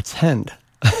want to pretend.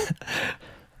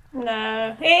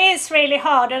 No, it is really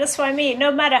hard. And that's what I mean.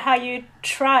 No matter how you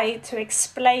try to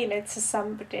explain it to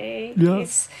somebody,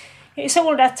 it's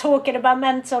all that talking about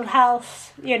mental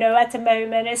health, you know, at the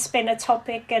moment. It's been a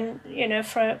topic and, you know,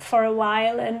 for a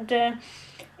while. And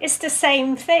it's the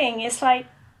same thing. It's like,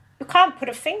 you can't put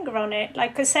a finger on it,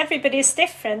 like, because everybody's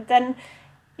different. And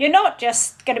you're not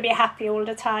just going to be happy all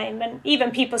the time. And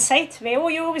even people say to me, oh,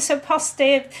 you're always so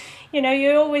positive, you know,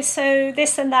 you're always so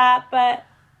this and that, but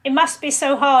it must be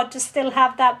so hard to still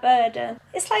have that burden.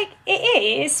 It's like, it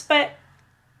is, but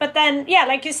then, yeah,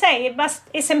 like you say,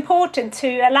 it's important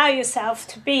to allow yourself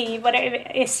to be whatever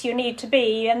it is you need to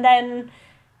be. And then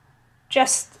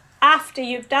just after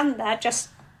you've done that, just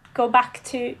go back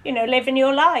to, you know, living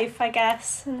your life, I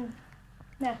guess. And,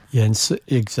 yeah. Yeah, and so,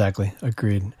 exactly.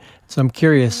 Agreed. So I'm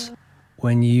curious,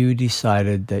 when you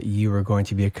decided that you were going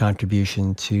to be a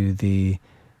contribution to the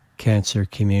cancer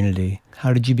community,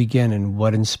 how did you begin and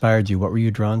what inspired you? What were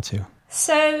you drawn to?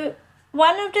 So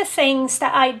one of the things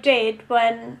that I did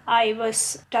when I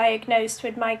was diagnosed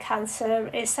with my cancer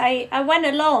is I went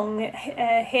along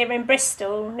here in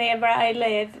Bristol, near where I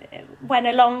live, went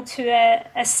along to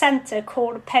a centre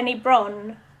called Penny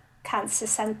Brohn Cancer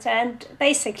Centre, and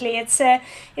basically it's a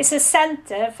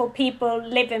centre for people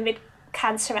living with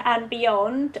cancer and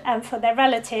beyond, and for their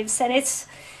relatives, and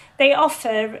they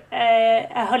offer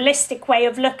a holistic way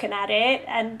of looking at it,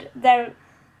 and they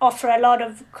offer a lot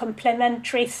of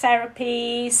complementary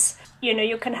therapies. You know,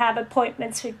 you can have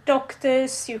appointments with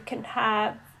doctors, you can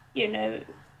have, you know,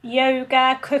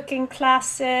 yoga, cooking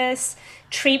classes,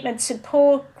 treatment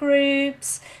support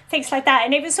groups, things like that.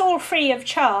 And it was all free of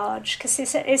charge because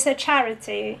it's a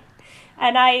charity.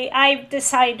 And I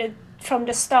decided from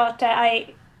the start that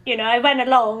I went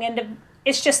along, and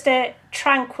it's just a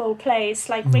tranquil place,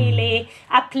 like really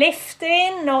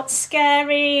uplifting, not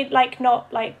scary, like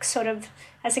not like sort of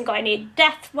hasn't got any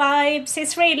death vibes.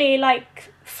 It's really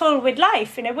like full with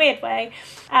life in a weird way.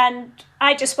 And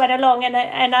I just went along, and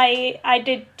I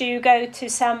did go to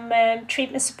some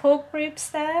treatment support groups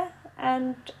there.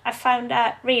 And I found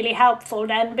that really helpful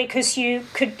then, because you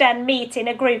could then meet in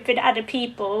a group with other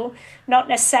people, not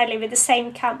necessarily with the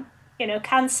same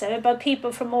cancer, but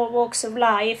people from all walks of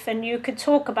life, and you could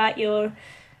talk about your,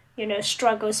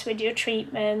 struggles with your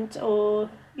treatment or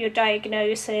your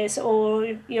diagnosis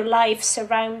or your life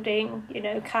surrounding,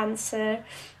 cancer.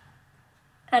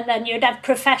 And then you'd have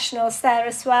professionals there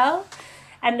as well.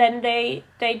 And then they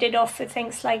did offer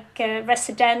things like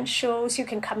residentials. You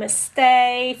can come and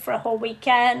stay for a whole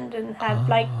weekend and have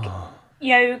like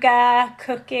yoga,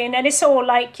 cooking, and it's all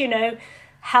like,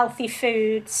 healthy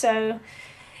food. So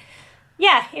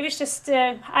yeah, it was just,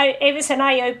 it was an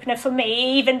eye-opener for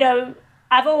me, even though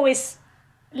I've always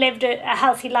lived a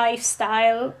healthy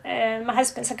lifestyle. My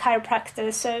husband's a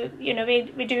chiropractor, so, we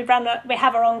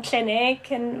have our own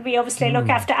clinic, and we obviously look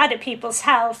after other people's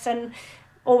health, and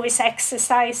always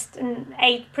exercised and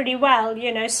ate pretty well,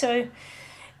 so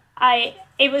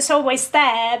it was always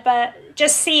there. But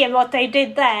just seeing what they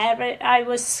did there, I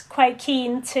was quite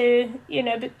keen to,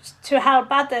 to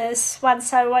help others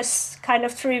once I was kind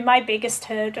of through my biggest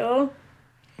hurdle.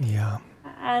 Yeah.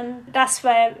 And that's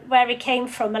where it came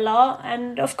from a lot.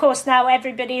 And of course now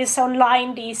everybody is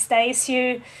online these days.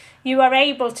 You are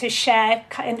able to share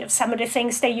kind of some of the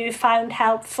things that you found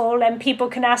helpful, and people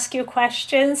can ask you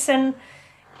questions and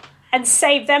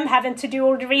save them having to do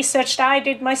all the research that I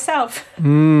did myself.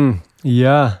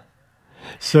 Yeah.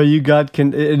 So you got,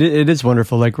 it is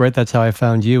wonderful. Like, right, that's how I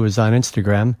found you, was on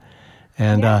Instagram.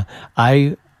 And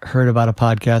I heard about a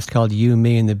podcast called You,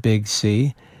 Me, and the Big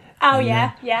C. Oh,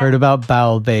 yeah. Heard about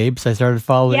Bowel Babe. So I started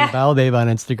following Bowel Babe on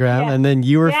Instagram. Yeah. And then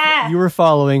you were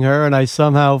following her, and I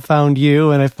somehow found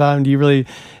you, and I found you really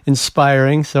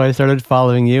inspiring. So I started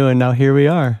following you, and now here we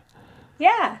are.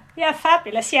 Yeah,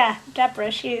 fabulous. Yeah,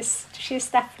 Deborah, she's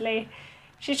definitely,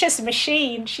 she's just a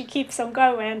machine. She keeps on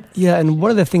going. Yeah, and one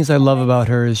of the things I love about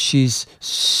her is she's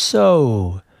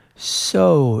so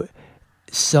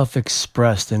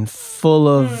self-expressed and full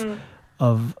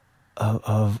of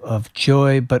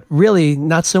joy, but really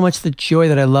not so much the joy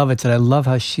that I love. It's that I love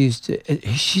how she's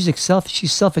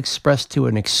self-expressed to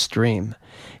an extreme.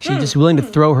 She's just willing to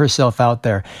throw herself out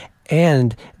there,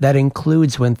 and that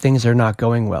includes when things are not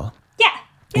going well.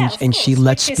 And she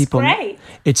lets people know.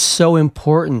 It's so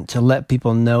important to let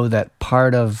people know that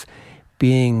part of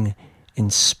being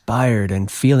inspired and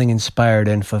feeling inspired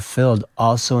and fulfilled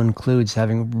also includes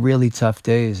having really tough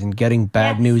days and getting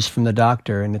bad news from the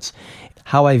doctor. And it's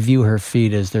how I view her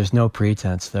feed is there's no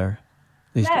pretense there.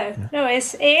 No,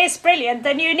 it is brilliant,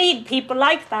 and you need people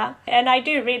like that, and I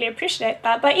do really appreciate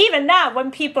that. But even now,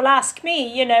 when people ask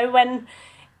me, when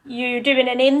you're doing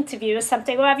an interview or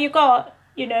something, well, have you got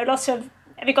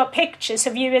pictures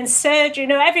of you in surgery?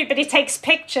 Everybody takes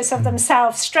pictures of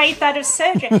themselves straight out of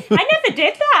surgery. I never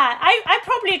did that. I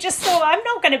probably just thought, I'm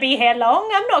not going to be here long.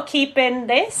 I'm not keeping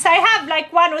this. I have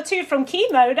like 1 or 2 from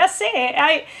chemo. That's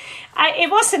it.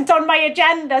 It wasn't on my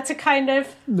agenda to kind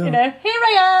of, here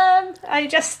I am. I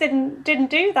just didn't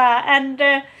do that. And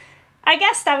I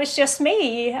guess that was just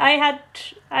me. I had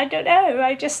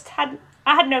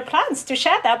no plans to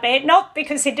share that bit, not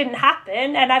because it didn't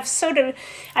happen, and I've shared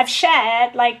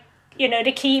like,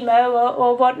 the chemo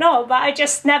or whatnot, but I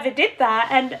just never did that,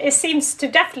 and it seems to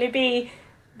definitely be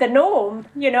the norm.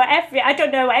 I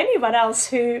don't know anyone else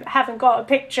who haven't got a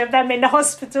picture of them in the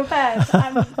hospital bed.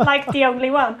 I'm like the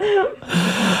only one.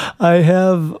 I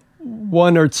have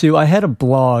 1 or 2. I had a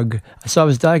blog, so I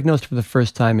was diagnosed for the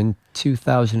first time in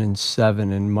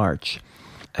 2007 in March.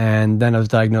 And then I was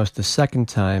diagnosed the second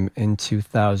time in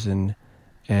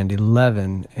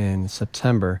 2011 in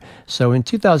September. So in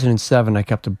 2007, I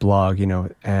kept a blog,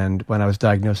 and when I was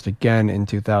diagnosed again in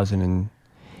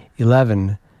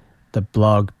 2011, the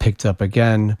blog picked up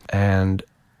again, and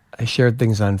I shared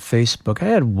things on Facebook. I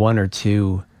had 1 or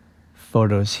 2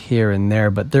 photos here and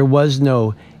there, but there was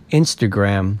no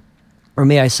Instagram, or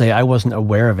may I say I wasn't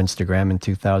aware of Instagram in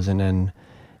 2011.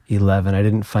 I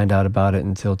didn't find out about it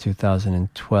until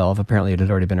 2012. Apparently, it had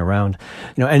already been around.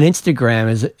 And Instagram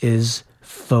is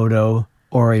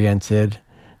photo-oriented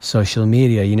social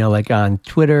media. Like on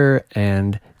Twitter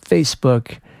and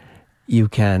Facebook, you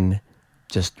can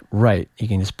just write. You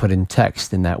can just put in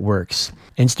text and that works.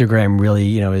 Instagram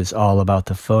really, is all about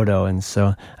the photo. And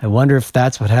so I wonder if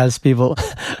that's what has people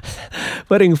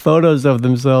putting photos of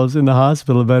themselves in the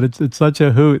hospital. But it's such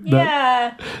a hoot.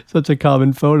 Yeah. Such a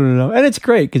common photo to know. And it's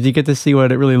great because you get to see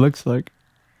what it really looks like.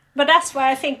 But that's why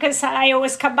I think, because I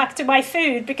always come back to my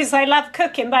food, because I love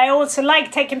cooking, but I also like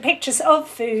taking pictures of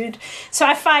food. So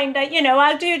I find that,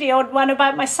 I'll do the odd one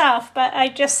about myself, but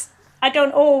it's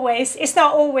not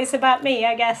always about me,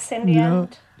 I guess, in the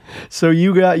end. So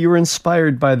you were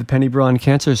inspired by the Penny Braun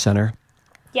Cancer Center.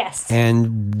 Yes.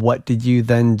 And what did you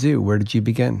then do? Where did you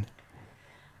begin?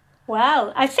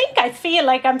 Well, I feel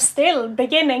like I'm still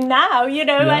beginning now,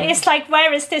 It's like,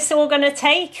 where is this all going to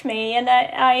take me? And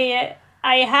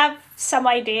I have some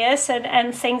ideas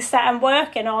and things that I'm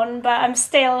working on, but I'm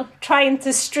still trying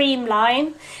to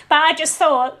streamline. But I just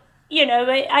thought,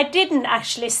 I didn't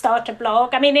actually start a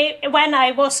blog. I mean, when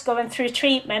I was going through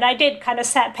treatment, I did kind of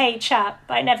set a page up,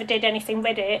 but I never did anything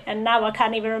with it. And now I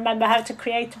can't even remember how to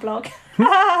create a blog.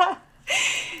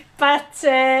 But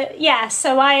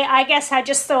so I guess I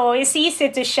just thought it's easy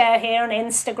to share here on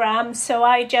Instagram. So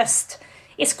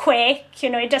it's quick,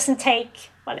 it doesn't take...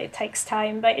 Well, it takes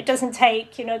time, but it doesn't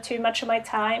take, too much of my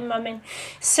time. I mean,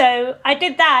 so I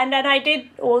did that. And then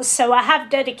I have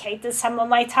dedicated some of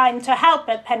my time to help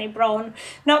at Penny Braun,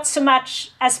 not so much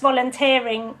as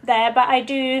volunteering there, but I've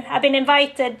been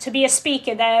invited to be a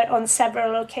speaker there on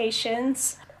several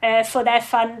occasions for their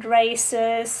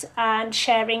fundraisers and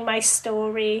sharing my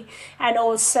story, and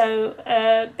also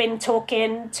been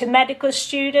talking to medical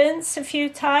students a few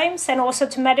times and also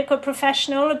to medical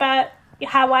professionals about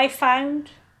how I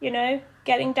found,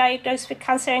 getting diagnosed with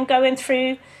cancer and going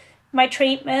through my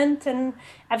treatment. And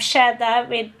I've shared that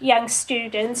with young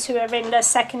students who are in their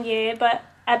second year but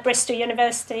at Bristol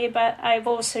University, but I've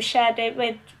also shared it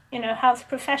with, health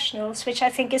professionals, which I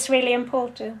think is really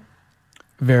important.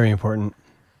 Very important.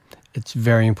 It's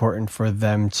very important for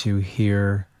them to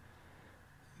hear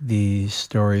the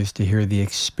stories, to hear the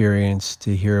experience,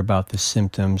 to hear about the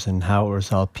symptoms and how it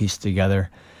was all pieced together.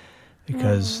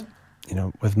 Because...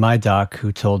 with my doc,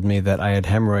 who told me that I had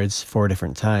hemorrhoids 4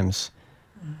 different times,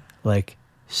 like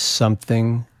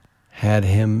something had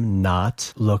him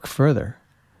not look further.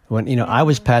 When, I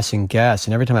was passing gas,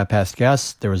 and every time I passed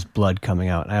gas, there was blood coming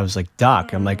out. And I was like,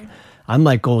 Doc, I'm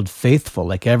like Old Faithful.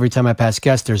 Like every time I pass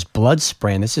gas, there's blood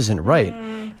spraying. This isn't right.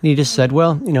 And he just said,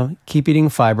 well, keep eating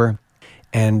fiber.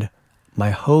 And my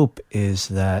hope is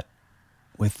that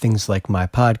with things like my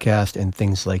podcast and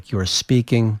things like your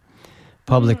speaking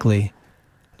publicly,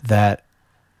 that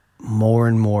more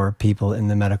and more people in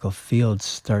the medical field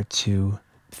start to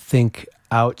think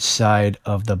outside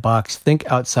of the box, think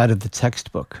outside of the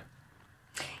textbook.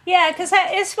 Yeah, because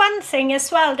it's one thing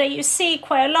as well that you see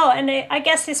quite a lot, and I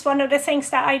guess it's one of the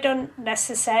things that I don't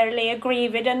necessarily agree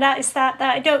with, and that is that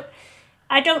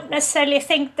I don't necessarily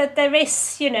think that there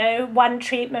is, one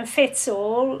treatment fits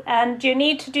all, and you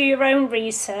need to do your own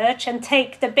research and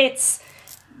take the bits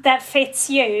that fits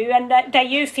you and that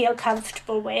you feel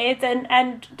comfortable with,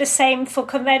 and the same for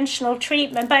conventional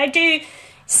treatment. But I do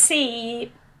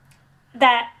see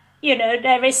that,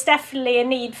 there is definitely a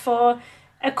need for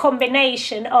a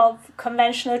combination of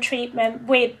conventional treatment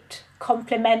with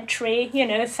complementary,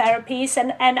 therapies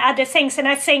and other things. And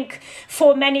I think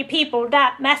for many people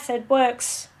that method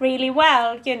works really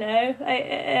well,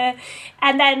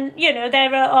 and then,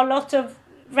 there are a lot of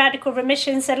radical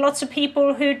remissions and lots of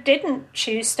people who didn't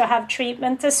choose to have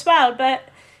treatment as well, but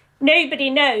nobody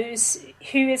knows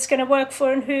who it's going to work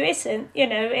for and who isn't.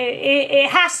 It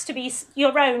has to be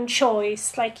your own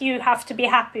choice. Like, you have to be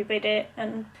happy with it,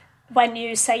 and when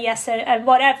you say yes and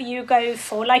whatever you go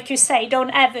for, like you say,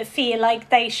 don't ever feel like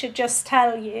they should just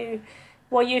tell you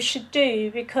what you should do,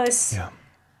 because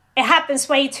it happens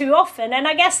way too often. And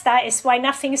I guess that is why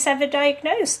nothing is ever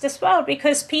diagnosed as well,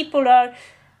 because people are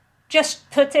just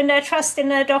putting their trust in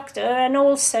their doctor, and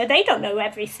also they don't know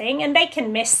everything and they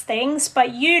can miss things,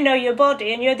 but you know your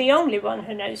body and you're the only one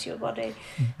who knows your body.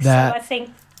 So I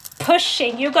think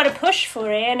you've got to push for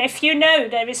it, and if you know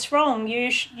there is wrong,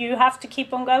 you have to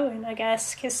keep on going, I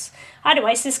guess, because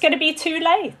otherwise it's going to be too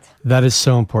late. That is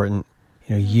so important.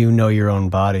 You know your own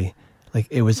body. Like,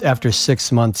 it was after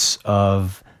 6 months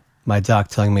of my doc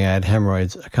telling me I had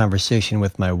hemorrhoids, a conversation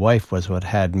with my wife was what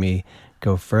had me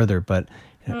go further, but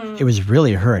it was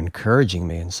really her encouraging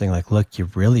me and saying, like, look, you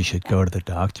really should go to the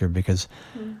doctor, because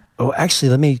I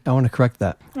want to correct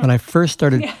that. When I first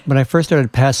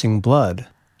started passing blood,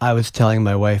 I was telling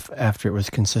my wife after it was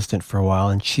consistent for a while,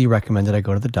 and she recommended I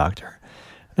go to the doctor.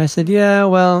 And I said, yeah,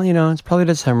 well, it's probably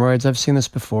just hemorrhoids. I've seen this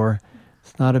before.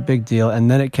 It's not a big deal. And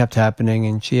then it kept happening,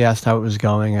 and she asked how it was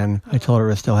going, and I told her it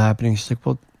was still happening. She's like,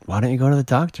 well, why don't you go to the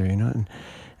doctor, And,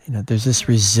 there's this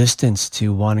resistance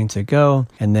to wanting to go.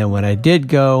 And then when I did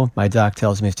go, my doc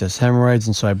tells me it's just hemorrhoids,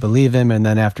 and so I believe him. And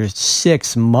then after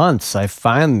 6 months, I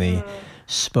finally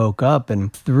spoke up.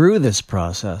 And through this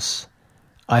process,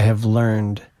 I have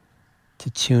learned to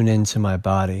tune into my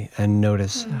body and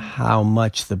notice how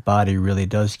much the body really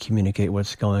does communicate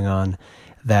what's going on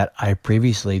that I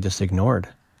previously just ignored.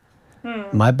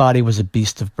 My body was a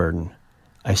beast of burden.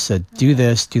 I said, do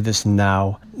this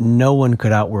now. No one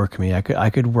could outwork me. I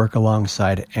could work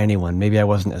alongside anyone. Maybe I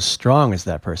wasn't as strong as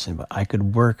that person, but I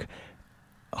could work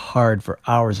hard for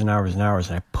hours and hours and hours.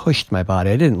 And I pushed my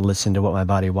body. I didn't listen to what my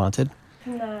body wanted.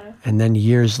 No. And then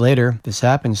years later, this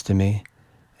happens to me.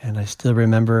 And I still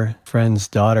remember a friend's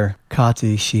daughter,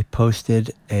 Kati, she posted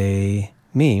a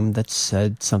meme that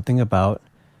said something about,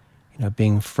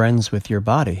 being friends with your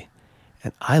body.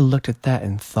 And I looked at that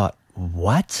and thought,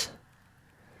 what?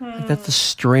 Like, that's the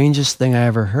strangest thing I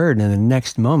ever heard. And in the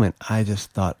next moment, I just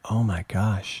thought, oh my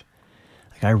gosh,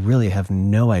 like I really have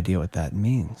no idea what that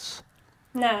means.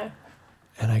 No.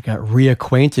 And I got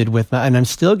reacquainted with and I'm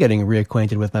still getting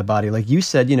reacquainted with my body. Like you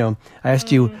said, I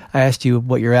asked you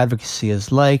what your advocacy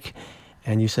is like,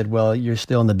 and you said, well, you're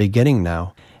still in the beginning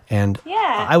now. And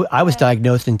I was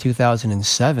diagnosed in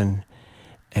 2007,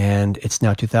 and it's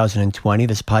now 2020.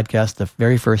 This podcast, the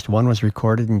very first one, was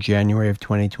recorded in January of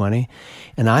 2020.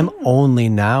 And I'm only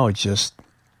now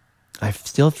I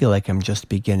still feel like I'm just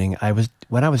beginning.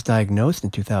 When I was diagnosed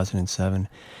in 2007,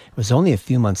 it was only a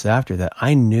few months after that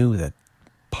I knew that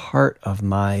part of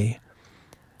my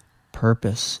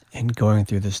purpose in going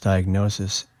through this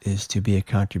diagnosis is to be a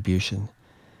contribution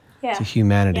to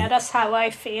humanity. Yeah, that's how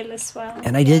I feel as well.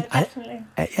 And I did. Definitely.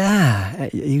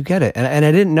 You get it. And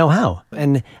I didn't know how.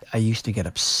 And I used to get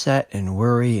upset and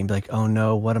worry and be like, oh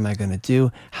no, what am I going to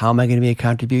do? How am I going to be a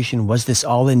contribution? Was this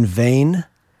all in vain?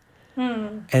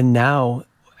 And now,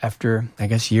 after, I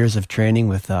guess, years of training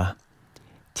with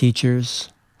teachers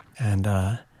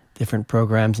and different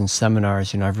programs and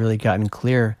seminars, I've really gotten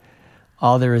clear.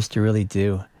 All there is to really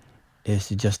do is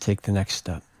to just take the next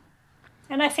step.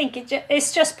 And I think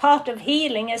it's just part of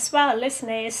healing as well, isn't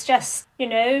it? It's just,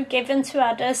 giving to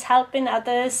others, helping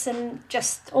others, and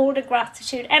just all the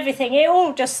gratitude, everything. It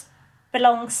all just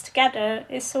belongs together.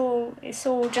 It's all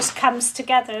just comes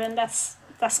together, and that's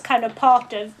kind of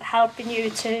part of helping you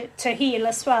to heal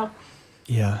as well.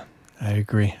 Yeah, I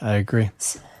agree.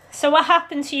 So what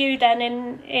happened to you then?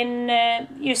 In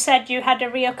you said you had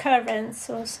a reoccurrence,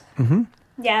 or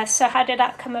yeah. So how did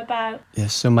that come about? Yeah.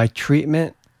 So my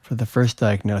treatment for the first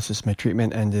diagnosis, my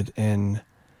treatment ended in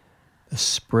the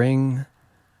spring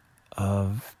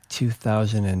of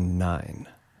 2009,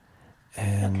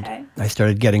 and I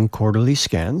started getting quarterly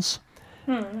scans.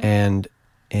 And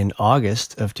in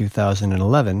August of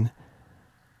 2011,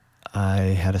 I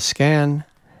had a scan.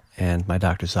 And my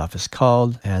doctor's office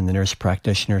called, and the nurse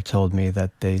practitioner told me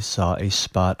that they saw a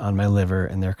spot on my liver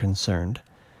and they're concerned.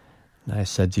 And I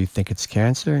said, do you think it's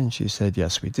cancer? And she said,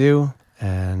 yes, we do.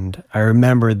 And I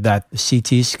remembered that the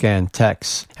CT scan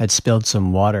techs had spilled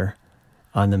some water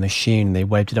on the machine. They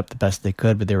wiped it up the best they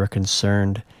could, but they were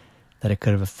concerned that it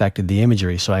could have affected the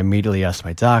imagery. So I immediately asked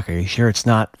my doc, are you sure it's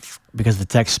not because the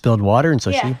tech spilled water? And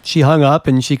so she hung up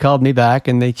and she called me back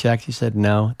and they checked. She said,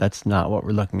 no, that's not what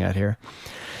we're looking at here.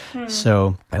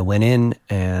 So I went in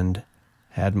and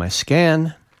had my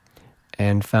scan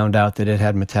and found out that it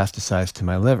had metastasized to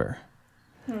my liver.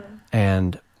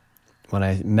 And when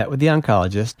I met with the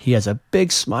oncologist, he has a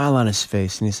big smile on his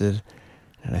face and he said,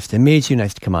 nice to meet you,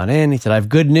 nice to come on in. He said, I have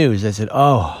good news. I said,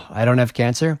 oh, I don't have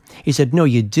cancer? He said, no,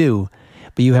 you do,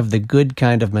 but you have the good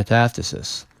kind of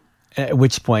metastasis. At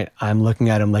which point I'm looking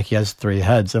at him like he has 3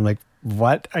 heads. I'm like,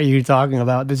 what are you talking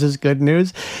about? This is good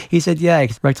news? He said, yeah,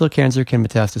 rectal cancer can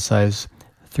metastasize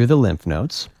through the lymph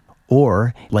nodes,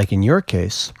 or, like in your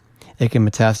case, it can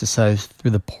metastasize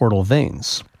through the portal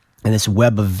veins, and this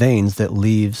web of veins that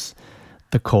leaves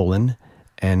the colon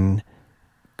and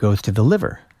goes to the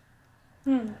liver.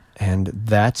 And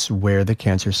that's where the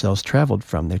cancer cells traveled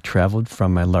from. They traveled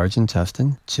from my large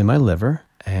intestine to my liver,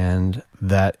 and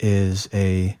that is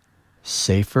a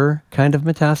safer kind of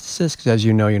metastasis, because as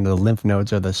you know, the lymph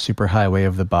nodes are the superhighway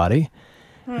of the body,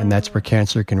 and that's where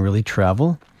cancer can really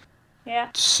travel.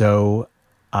 Yeah. So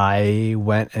I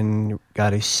went and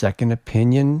got a second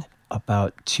opinion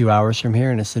about 2 hours from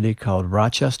here in a city called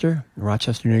Rochester,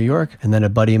 New York. And then a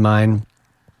buddy of mine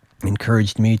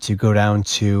encouraged me to go down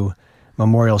to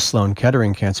Memorial Sloan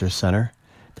Kettering Cancer Center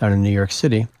down in New York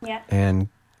City. Yeah. And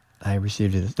I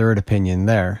received a third opinion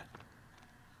there.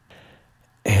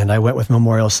 And I went with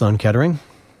Memorial Sloan Kettering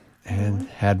and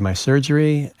had my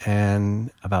surgery and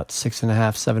about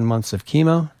 6.5, 7 months of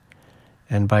chemo.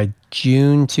 And by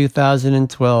June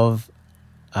 2012,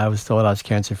 I was told I was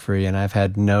cancer-free, and I've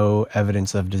had no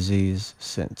evidence of disease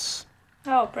since.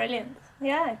 Oh, brilliant.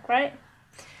 Yeah, great.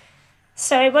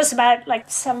 So it was about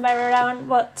somewhere around,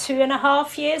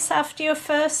 2.5 years after your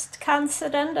first cancer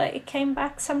then that it came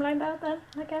back, something like that then,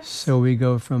 I guess? So we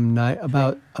go from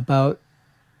about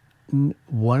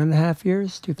 1.5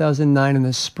 years, 2009 in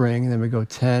the spring, and then we go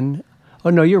 10. Oh,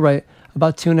 no, you're right.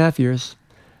 About 2.5 years.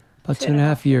 About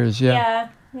 2.5 years, yeah.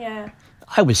 Yeah.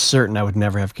 I was certain I would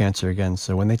never have cancer again.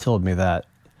 So when they told me that,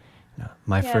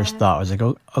 my first thought was like,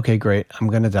 oh, okay, great. I'm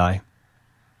going to die.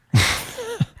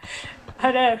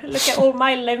 I know. Look at all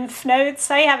my lymph nodes.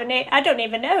 I don't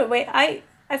even know. I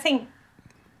think,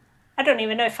 I don't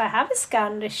even know if I have a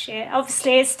scan this year.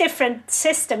 Obviously, it's a different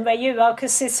system where you are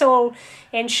because it's all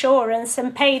insurance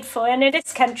and paid for. And in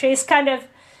this country, it's kind of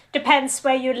depends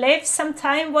where you live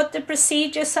sometimes, what the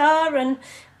procedures are and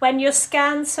when your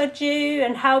scans are due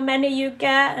and how many you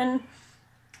get. And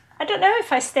I don't know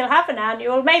if I still have an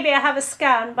annual. Maybe I have a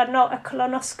scan, but not a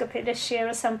colonoscopy this year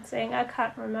or something. I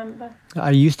can't remember.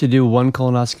 I used to do one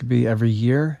colonoscopy every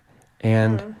year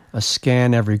and a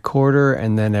scan every quarter,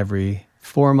 and then every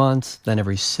 4 months, then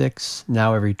every 6,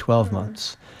 now every 12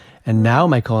 months. And now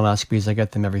my colonoscopies, I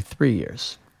get them every 3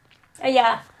 years.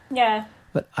 Yeah.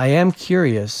 But I am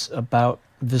curious about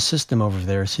the system over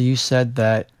there. So you said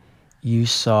that you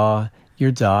saw your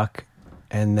doc,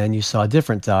 and then you saw a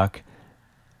different doc,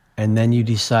 and then you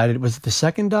decided, was it the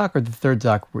second doc or the third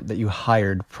doc that you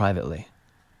hired privately?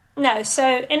 No,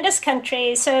 so in this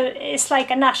country, so it's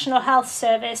like a national health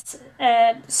service.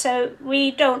 So we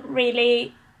don't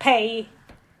really pay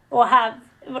or have,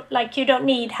 you don't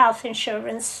need health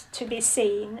insurance to be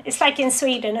seen. It's like in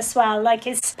Sweden as well,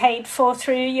 it's paid for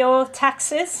through your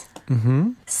taxes.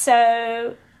 Mm-hmm.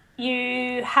 So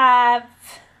you have,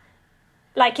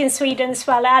 in Sweden as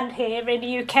well and here in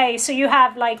the UK, so you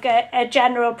have a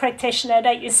general practitioner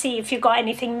that you see if you got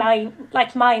anything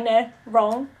minor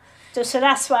wrong. So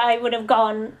that's where I would have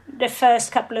gone the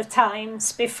first couple of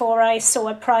times before I saw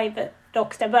a private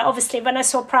doctor. But obviously when I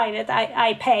saw private,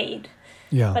 I paid.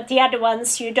 Yeah. But the other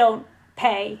ones you don't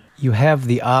pay. You have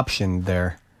the option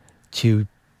there to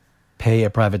pay a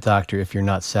private doctor if you're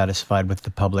not satisfied with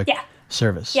the public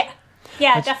service.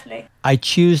 Yeah, definitely. I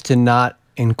choose to not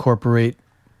incorporate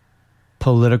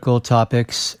political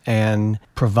topics and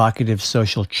provocative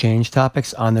social change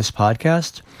topics on this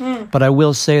podcast. But I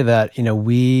will say that,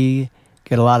 we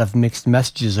get a lot of mixed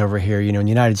messages over here. In the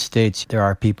United States, there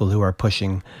are people who are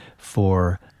pushing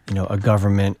for, a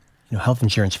government, health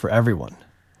insurance for everyone.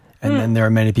 And then there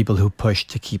are many people who push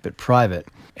to keep it private.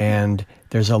 And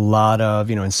there's a lot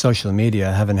of, in social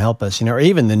media, heaven help us, or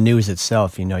even the news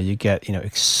itself, you get,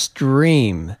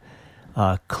 extreme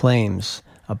claims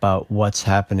about what's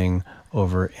happening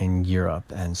over in Europe.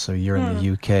 And so you're in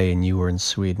the UK and you were in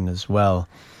Sweden as well.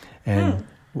 And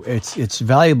it's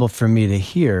valuable for me to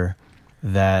hear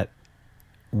that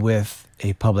with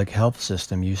a public health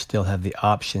system, you still have the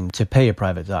option to pay a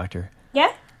private doctor.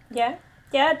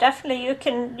 Yeah, definitely. You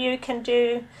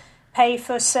can pay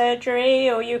for surgery,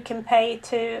 or you can pay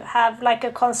to have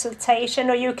a consultation,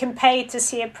 or you can pay to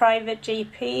see a private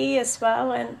GP as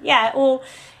well. And or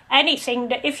anything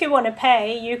that if you want to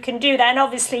pay, you can do that. And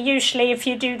obviously, usually if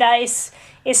you do that,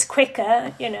 is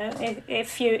quicker.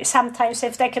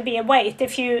 If there can be a wait,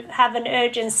 if you have an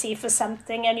urgency for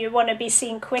something and you want to be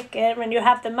seen quicker and you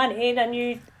have the money, then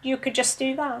you could just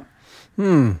do that.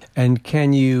 And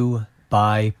can you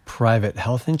buy private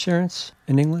health insurance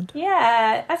in England?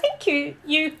 Yeah, I think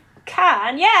you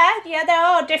can. Yeah, there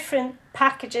are different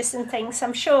packages and things.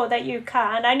 I'm sure that you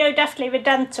can. I know definitely with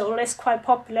dental, it's quite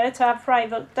popular to have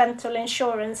private dental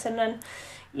insurance, and then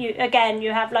you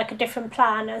have a different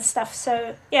plan and stuff.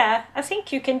 So yeah, I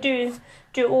think you can do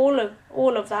all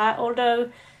of that. Although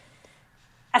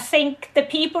I think the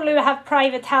people who have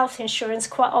private health insurance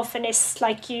quite often is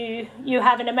you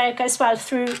have in America as well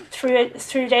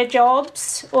through their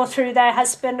jobs or through their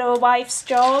husband or wife's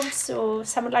jobs or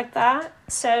something like that.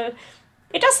 So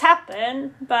it does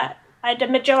happen, but the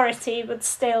majority would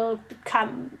still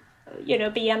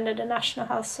be under the National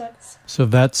Health Service. So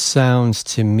that sounds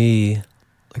to me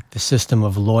like the system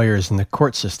of lawyers in the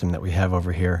court system that we have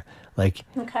over here.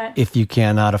 If you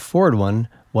cannot afford one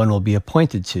will be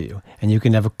appointed to you, and you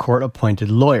can have a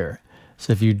court-appointed lawyer.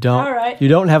 So if you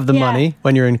don't have the money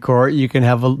when you're in court, you can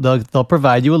have they'll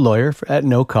provide you a lawyer at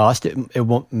no cost. It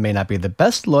may not be the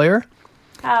best lawyer,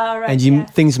 and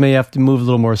things may have to move a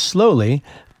little more slowly.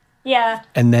 Yeah.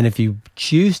 And then if you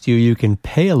choose to, you can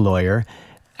pay a lawyer,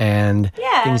 and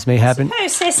things may happen. I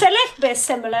suppose it's a little bit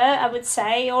similar, I would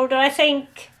say, although I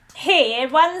think here,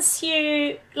 once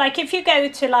you, like if you go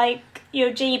to like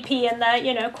your GP and that,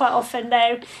 you know, quite often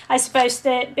they, I suppose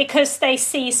that because they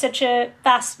see such a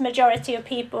vast majority of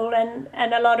people and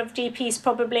a lot of GPs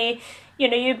probably, you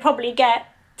know, you probably get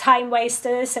time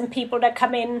wasters and people that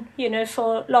come in, you know,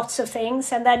 for lots of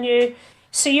things, and then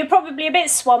you're probably a bit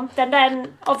swamped, and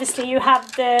then obviously you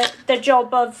have the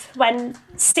job of when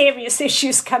serious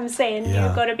issues comes in,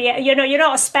 you've got to be, you know, you're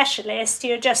not a specialist,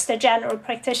 you're just a general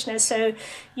practitioner, so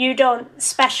you don't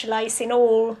specialise in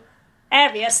all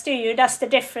areas, do you? That's the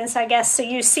difference, I guess. So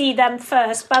you see them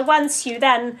first, but once you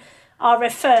then are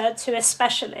referred to a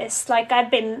specialist, like I've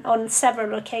been on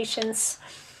several occasions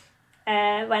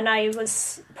when I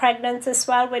was pregnant as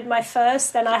well with my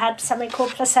first, and I had something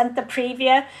called placenta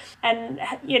previa, and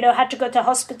you know, had to go to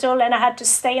hospital, and I had to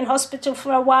stay in hospital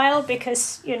for a while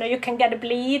because, you know, you can get a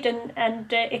bleed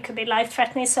and it could be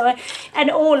life-threatening. So, and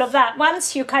all of that,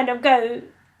 once you kind of go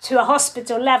to a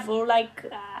hospital level, like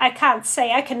I can't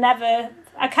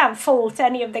fault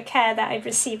any of the care that I've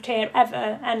received here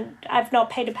ever, and I've not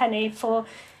paid a penny for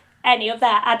any of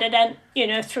that other than, you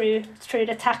know, through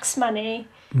the tax money.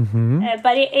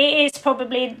 But it is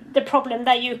probably the problem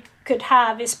that you could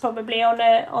have is probably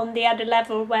on the other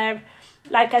level where,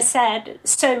 like I said,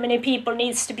 so many people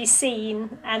needs to be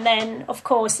seen, and then of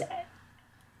course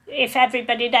if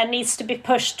everybody then needs to be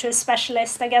pushed to a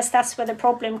specialist, I guess that's where the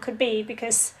problem could be,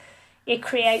 because it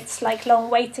creates like long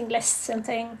waiting lists and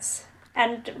things.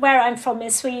 And where I'm from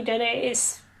in Sweden,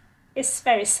 it's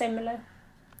very similar.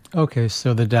 Okay,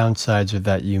 so the downsides are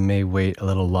that you may wait a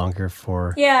little longer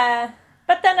for... Yeah,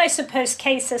 but then I suppose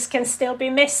cases can still be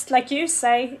missed, like you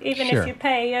say, even if you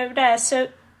pay over there. So,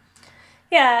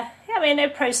 yeah, I mean, there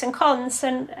are pros and cons,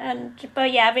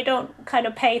 but yeah, we don't kind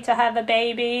of pay to have a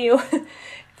baby or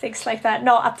things like that.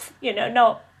 Not up, you know,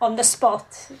 not on the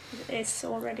spot. It's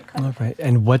already kind of... Right.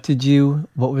 And what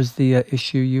was the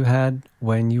issue you had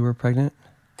when you were pregnant?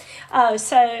 Oh,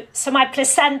 so my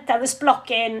placenta was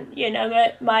blocking, you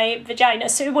know, my vagina,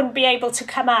 so it wouldn't be able to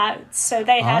come out. So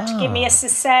they had to give me a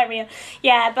cesarean.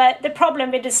 Yeah, but the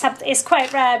problem with it is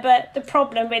quite rare, but the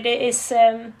problem with it is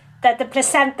that the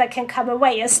placenta can come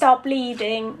away and start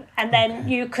bleeding, and then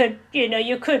it could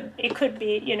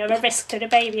be, you know, a risk to the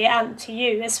baby and to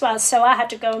you as well. So I had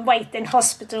to go and wait in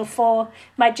hospital for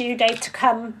my due date to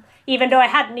come, even though I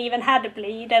hadn't even had a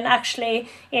bleed. And actually,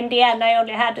 in the end, I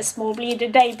only had a small bleed the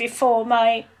day before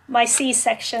my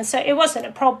C-section. So it wasn't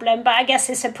a problem, but I guess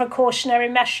it's a precautionary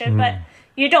measure. But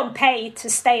you don't pay to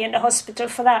stay in the hospital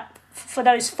for that. For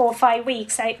those 4 or 5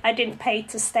 weeks, I didn't pay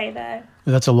to stay there.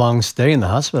 That's a long stay in the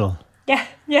hospital.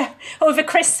 Yeah. Over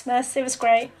Christmas, it was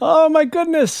great. Oh, my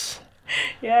goodness.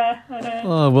 Yeah, I know.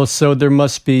 Oh, well, so it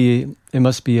must be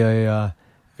a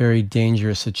very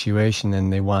dangerous situation,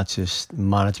 and they want to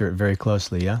monitor it very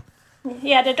closely, yeah?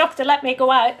 Yeah, the doctor let me go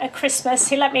out at Christmas.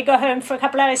 He let me go home for a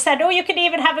couple of hours. He said, you can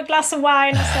even have a glass of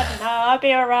wine. I said, no, I'll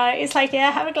be all right. He's like, yeah,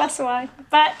 have a glass of wine.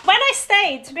 But when I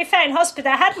stayed, to be fair, in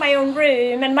hospital, I had my own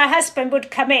room, and my husband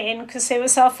would come in because it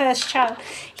was our first child.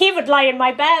 He would lie in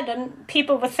my bed, and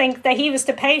people would think that he was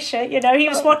the patient. You know, he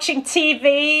was watching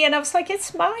TV, and I was like,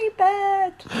 it's my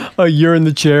bed. Oh, you're in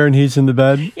the chair and he's in the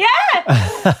bed? Yeah.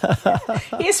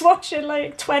 He's watching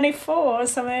like 24 or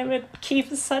something with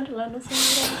Kiefer Sutherland or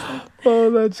something.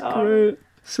 Oh, that's great.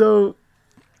 So,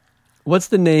 what's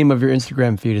the name of your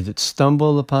Instagram feed? Is it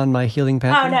Stumble Upon My Healing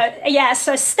Path? Oh, no. Yeah,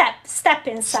 so Step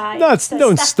Inside.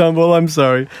 Don't stumble, I'm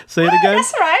sorry. Say it again.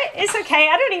 That's all right. It's okay.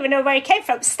 I don't even know where it came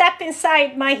from. Step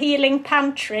Inside My Healing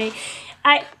Pantry.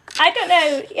 I don't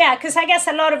know. Yeah, because I guess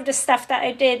a lot of the stuff that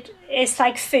I did is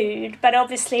like food, but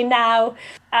obviously now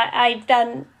I've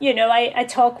done, you know, I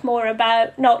talk more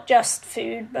about not just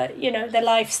food, but, you know, the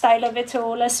lifestyle of it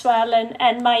all as well,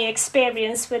 and my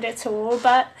experience with it all.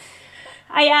 But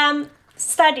I am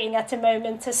studying at the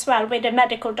moment as well with a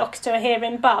medical doctor here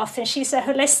in Bath, and she's a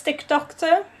holistic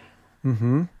doctor.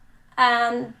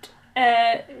 And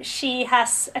she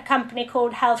has a company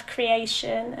called Health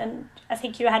Creation, and I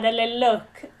think you had a little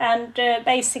look, and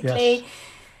basically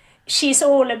she's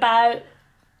all about,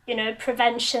 you know,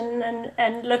 prevention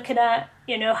and looking at,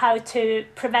 you know, how to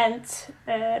prevent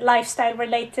lifestyle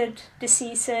related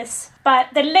diseases.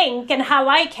 But the link and how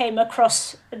I came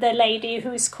across the lady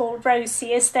who's called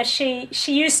Rosie is that she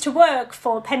used to work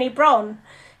for Penny Brohn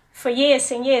for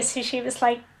years and years. So she was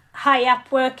like high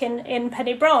up working in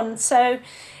Penny Brohn. So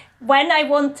when I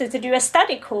wanted to do a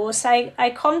study course,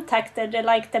 I contacted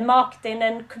the marketing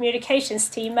and communications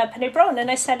team at Penny Brohn, and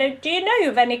I said, do you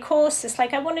know of any courses?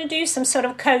 Like, I want to do some sort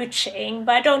of coaching,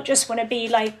 but I don't just want to be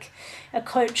like a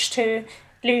coach to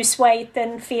lose weight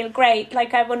and feel great.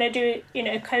 Like I want to do,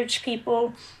 coach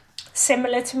people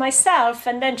similar to myself.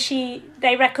 And then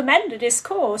they recommended this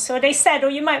course, or they said,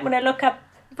 you might want to look up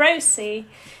Rosie.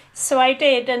 So I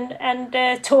did,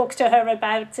 and talked to her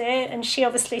about it, and she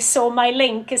obviously saw my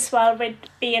link as well with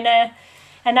being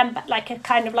an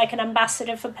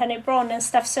ambassador for Penny Brown and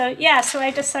stuff. So so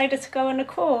I decided to go on a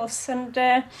course, and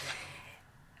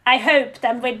I hope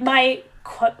then with my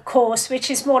course, which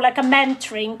is more like a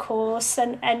mentoring course,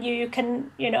 and you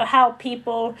can help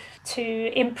people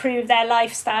to improve their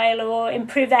lifestyle or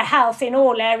improve their health in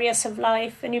all areas of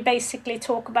life, and you basically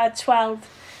talk about 12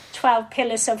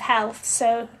 pillars of health.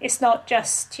 So it's not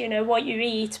just what you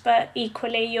eat, but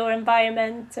equally your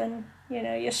environment and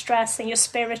your stress and your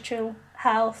spiritual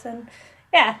health. And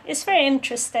it's very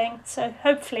interesting. So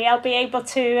hopefully I'll be able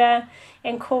to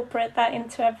incorporate that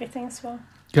into everything as well.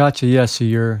 Gotcha. Yeah, so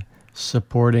you're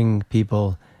supporting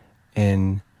people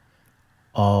in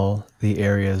all the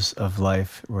areas of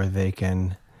life where they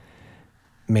can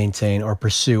maintain or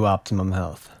pursue optimum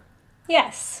health.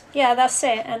 Yes, that's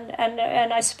it.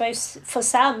 And I suppose for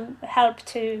some help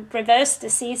to reverse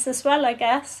disease as well, I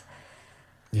guess.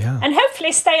 Yeah. And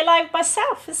hopefully stay alive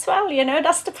myself as well,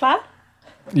 that's the plan.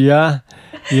 Yeah.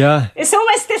 It's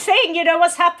always the thing,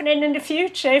 what's happening in the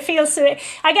future. It feels,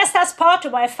 I guess that's part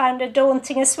of why I found it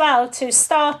daunting as well to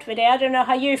start with it. I don't know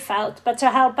how you felt, but to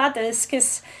help others,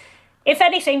 because if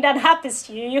anything then happens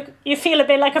to you feel a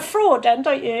bit like a fraud then,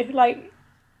 don't you? Like,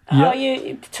 are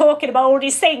you talking about all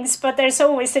these things, but there's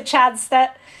always a chance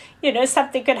that,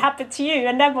 something could happen to you,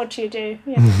 and then what do you do?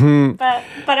 Mm-hmm.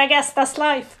 But I guess that's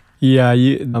life. Yeah,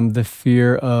 the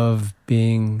fear of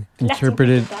being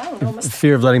interpreted,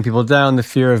 fear of letting people down, the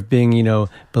fear of being,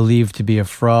 believed to be a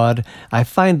fraud. I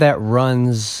find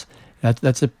that's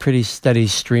a pretty steady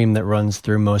stream that runs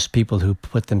through most people who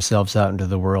put themselves out into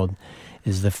the world,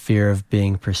 is the fear of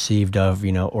being perceived of,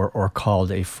 or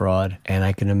called a fraud. And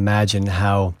I can imagine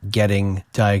how getting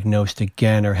diagnosed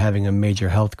again or having a major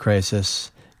health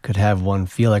crisis could have one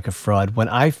feel like a fraud. When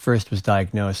I first was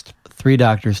diagnosed, 3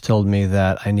 doctors told me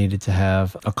that I needed to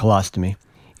have a colostomy,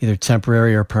 either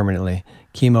temporary or permanently,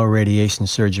 chemo, radiation,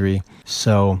 surgery.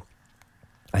 So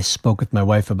I spoke with my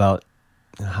wife about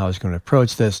how I was going to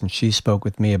approach this, and she spoke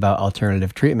with me about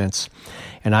alternative treatments.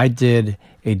 And I did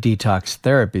a detox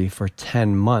therapy for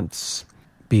 10 months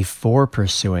before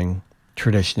pursuing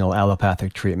traditional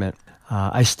allopathic treatment.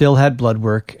 I still had blood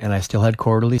work, and I still had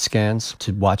quarterly scans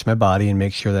to watch my body and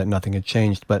make sure that nothing had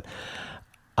changed, but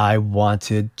I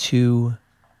wanted to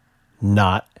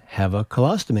not have a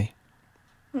colostomy.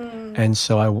 And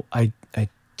so I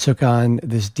took on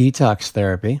this detox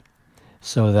therapy,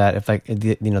 so that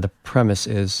the premise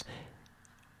is,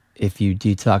 if you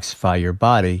detoxify your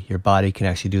body can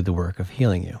actually do the work of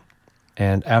healing you.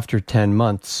 And after 10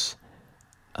 months,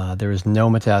 there was no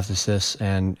metastasis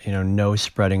and no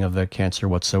spreading of the cancer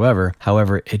whatsoever.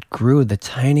 However, it grew the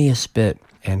tiniest bit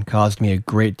and caused me a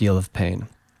great deal of pain.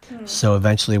 So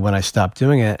eventually, when I stopped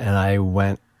doing it and I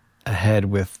went ahead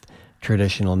with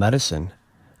traditional medicine,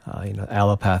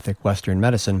 allopathic Western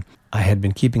medicine, I had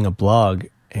been keeping a blog.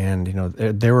 And,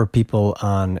 there were people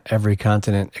on every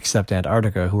continent except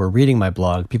Antarctica who were reading my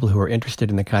blog, people who were interested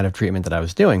in the kind of treatment that I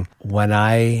was doing. When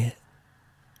I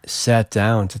sat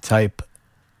down to type,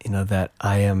 that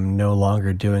I am no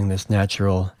longer doing this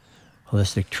natural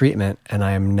holistic treatment and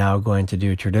I am now going to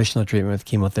do traditional treatment with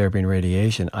chemotherapy and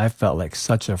radiation, I felt like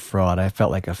such a fraud. I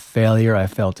felt like a failure. I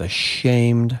felt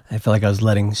ashamed. I felt like I was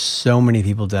letting so many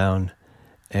people down.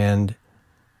 And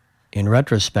in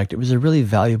retrospect, it was a really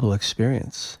valuable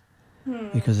experience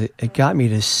because it got me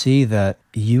to see that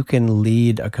you can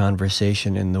lead a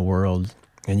conversation in the world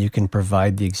and you can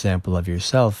provide the example of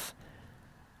yourself,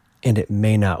 and it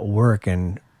may not work.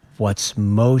 And what's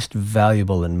most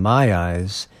valuable in my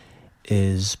eyes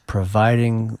is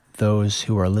providing those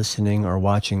who are listening or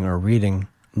watching or reading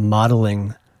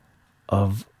modeling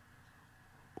of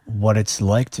what it's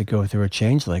like to go through a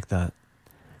change like that.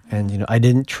 And, I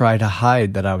didn't try to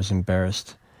hide that I was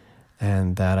embarrassed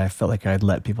and that I felt like I'd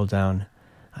let people down.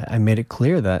 I made it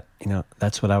clear that,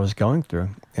 that's what I was going through,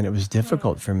 and it was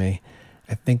difficult for me.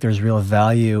 I think there's real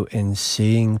value in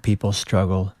seeing people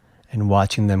struggle and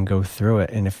watching them go through it.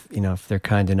 And if they're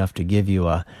kind enough to give you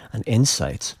an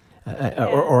insight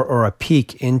or a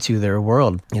peek into their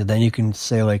world, then you can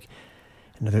say, like,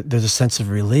 there's a sense of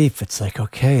relief. It's like,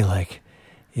 okay, like,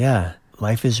 yeah,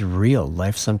 life is real.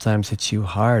 Life sometimes hits you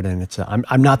hard, and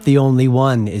I'm not the only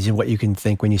one, is what you can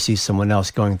think when you see someone else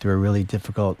going through a really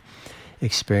difficult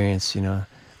experience,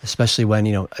 especially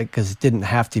when, because it didn't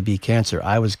have to be cancer.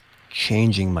 I was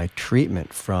changing my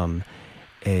treatment from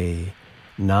a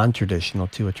non-traditional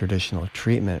to a traditional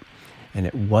treatment. And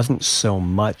it wasn't so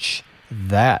much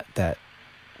that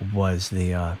was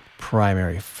the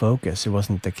primary focus. It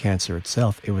wasn't the cancer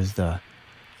itself. It was the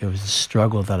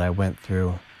struggle that I went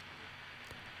through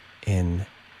in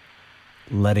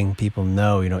letting people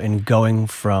know, in going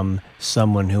from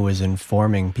someone who was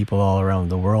informing people all around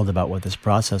the world about what this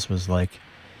process was like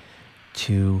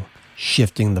to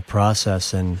shifting the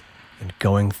process and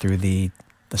going through the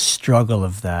struggle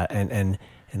of that and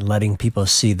letting people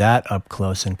see that up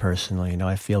close and personal.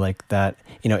 I feel like that,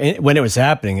 when it was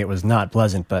happening, it was not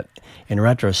pleasant, but in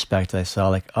retrospect, I saw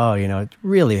like, it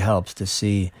really helps to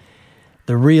see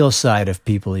the real side of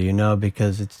people,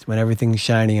 because it's when everything's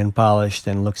shiny and polished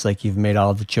and looks like you've made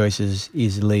all the choices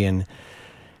easily and,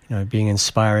 being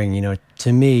inspiring,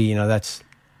 to me, it's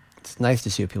nice to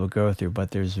see what people go through,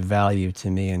 but there's value to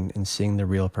me in seeing the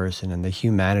real person and the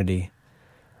humanity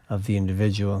of the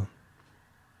individual.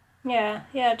 Yeah,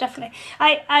 definitely.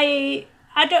 I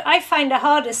find the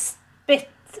hardest bit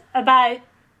about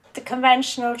the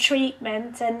conventional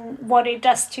treatment and what it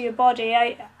does to your body.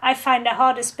 I find the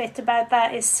hardest bit about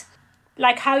that is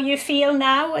like how you feel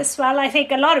now as well. I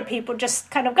think a lot of people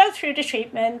just kind of go through the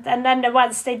treatment and then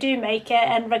once they do make it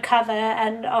and recover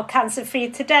and are cancer free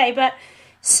today, but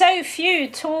so few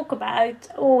talk about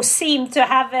or seem to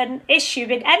have an issue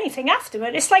with anything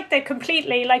afterward. It's like they're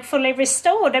completely fully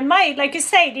restored and like you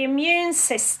say, the immune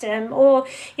system, or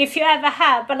if you ever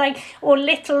have, or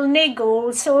little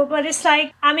niggles, but it's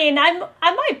like, I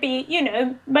might be,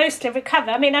 mostly recover.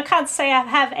 I can't say I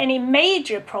have any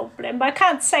major problem, but I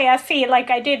can't say I feel like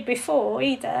I did before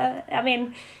either.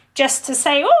 Just to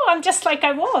say, I'm just like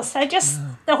I was.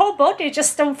 The whole body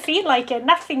just don't feel like it.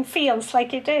 Nothing feels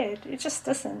like it did. It just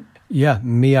doesn't. Yeah,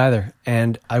 me either.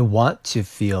 And I want to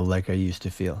feel like I used to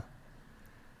feel.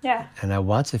 Yeah. And I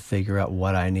want to figure out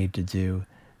what I need to do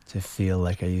to feel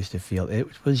like I used to feel.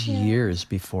 It was years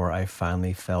before I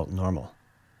finally felt normal.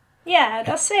 Yeah,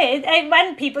 that's it. And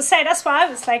when people say, that's what I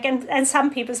was like, and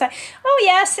some people say,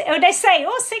 yes, or they say,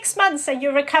 6 months and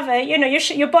you recover,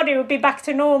 your body will be back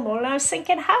to normal. And I was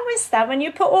thinking, how is that? When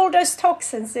you put all those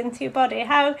toxins into your body,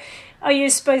 how are you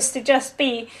supposed to just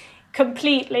be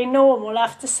completely normal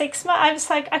after 6 months? I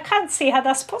was like, I can't see how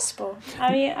that's possible.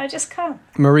 I just can't.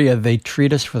 Maria, they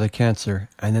treat us for the cancer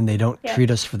and then they don't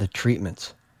treat us for the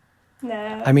treatment.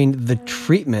 No. The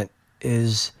treatment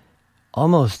is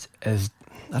almost as,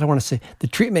 I don't want to say, the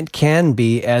treatment can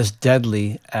be as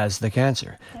deadly as the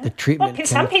cancer. Yeah. The treatment can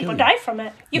some people die from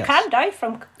it. You can die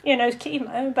from,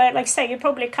 chemo, but like say, you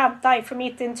probably can't die from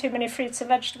eating too many fruits and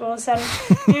vegetables and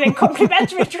doing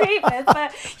complementary treatment,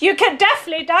 but you can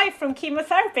definitely die from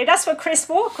chemotherapy. That's what Chris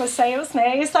Walk was saying, wasn't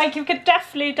it? It's like you could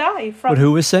definitely die from... But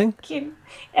who was saying?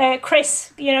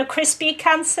 Chris, Chris beat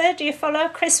cancer. Do you follow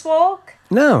Chris Walk?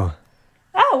 No.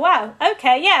 Oh, wow.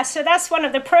 Okay, yeah. So that's one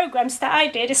of the programs that I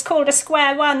did. It's called a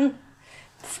Square One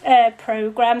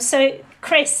program. So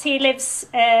Chris, he lives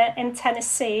in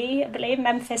Tennessee, I believe,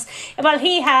 Memphis. Well,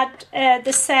 he had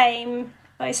the same,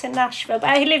 he's in Nashville,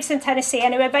 but he lives in Tennessee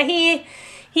anyway. But he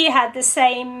had the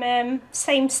same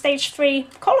stage 3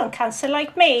 colon cancer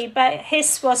like me, but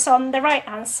his was on the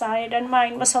right-hand side and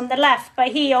mine was on the left. But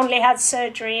he only had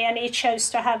surgery and he chose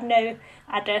to have no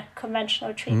other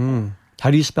conventional treatment. How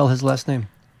do you spell his last name?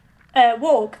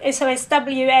 Walk. So it's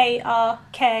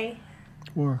W-A-R-K.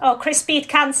 Chris Beat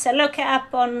Cancer. Look it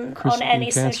up on any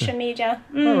social media.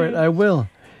 All right, I will.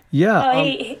 Yeah.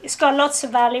 He's got lots of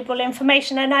valuable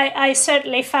information, and I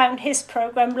certainly found his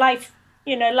program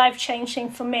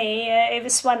life-changing for me. It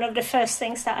was one of the first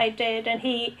things that I did, and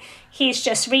he's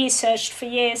just researched for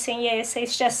years and years.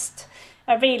 He's just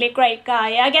a really great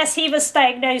guy. I guess he was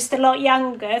diagnosed a lot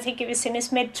younger. I think he was in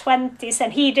his mid-20s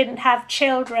and he didn't have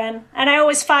children. And I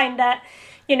always find that,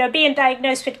 being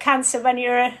diagnosed with cancer when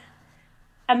you're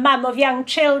a mum of young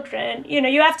children,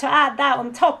 you have to add that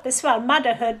on top as well.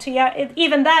 Motherhood,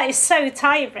 even that is so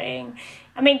tiring.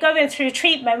 Going through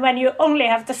treatment when you only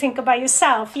have to think about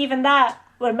yourself, even that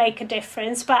will make a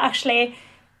difference. But actually...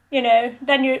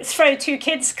 then you throw 2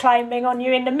 kids climbing on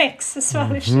you in the mix as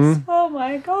well. It's just, oh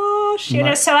my gosh,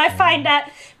 So I find that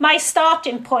my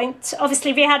starting point,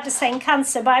 obviously we had the same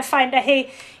cancer, but I find that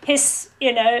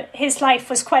his life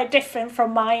was quite different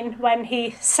from mine when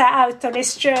he set out on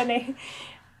his journey.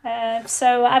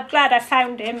 So I'm glad I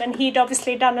found him, and he'd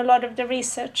obviously done a lot of the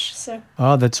research. So.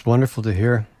 Oh, that's wonderful to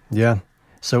hear. Yeah.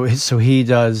 So he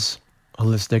does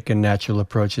holistic and natural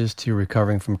approaches to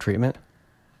recovering from treatment?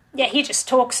 Yeah, he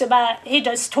talks about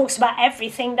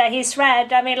everything that he's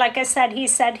read. Like I said, he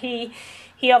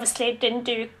obviously didn't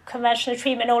do conventional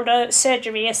treatment, although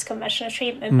surgery is conventional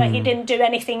treatment, but he didn't do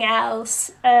anything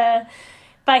else.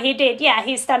 But he did,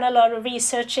 he's done a lot of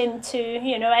research into,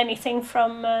 anything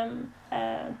from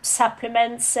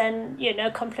supplements and,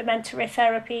 complementary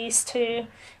therapies to...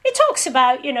 He talks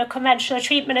about, conventional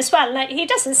treatment as well. Like, he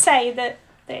doesn't say that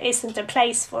there isn't a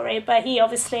place for it, but he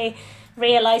obviously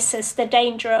realizes the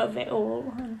danger of it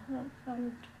all.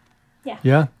 And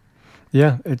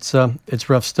Yeah, it's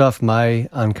rough stuff. My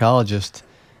oncologist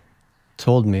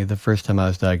told me the first time I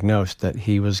was diagnosed that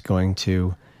he was going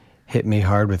to hit me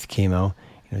hard with chemo.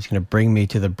 He's going to bring me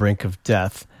to the brink of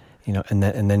death, and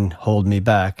then hold me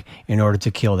back in order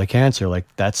to kill the cancer. Like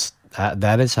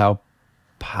that is how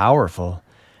powerful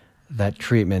that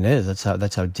treatment is.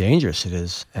 That's how dangerous it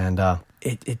is, and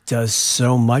it does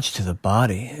so much to the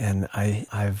body. And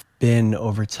I've been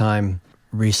over time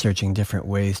researching different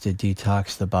ways to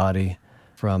detox the body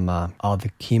from all the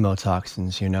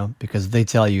chemotoxins, because they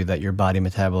tell you that your body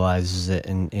metabolizes it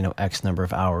in X number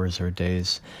of hours or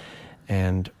days,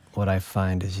 and what I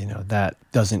find is, that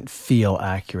doesn't feel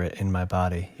accurate in my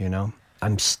body,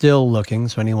 I'm still looking,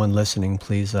 so anyone listening,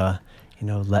 please,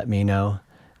 let me know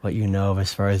what you know of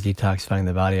as far as detoxifying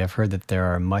the body. I've heard that there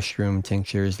are mushroom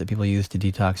tinctures that people use to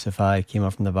detoxify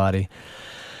chemo from the body.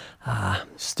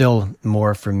 Still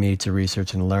more for me to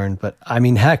research and learn. But, I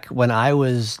mean, heck, when I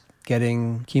was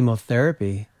getting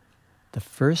chemotherapy the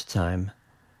first time,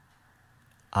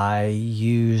 I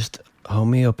used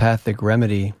homeopathic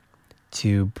remedy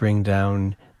to bring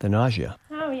down the nausea.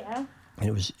 Oh, yeah. And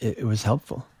it was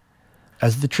helpful.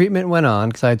 As the treatment went on,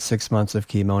 because I had 6 months of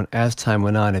chemo, and as time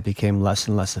went on, it became less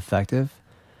and less effective.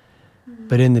 Mm.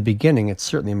 But in the beginning, it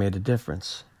certainly made a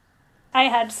difference. I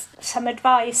had some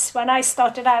advice. When I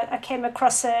started out, I came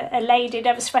across a lady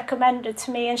that was recommended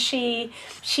to me, and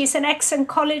she's an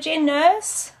ex-oncology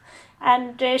nurse.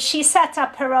 And she set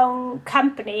up her own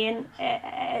company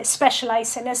and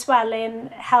specializing as well in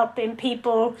helping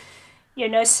people,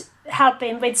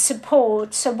 helping with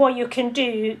support. So what you can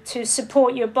do to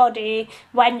support your body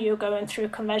when you're going through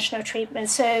conventional treatment.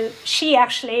 So she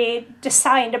actually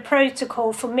designed a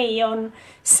protocol for me on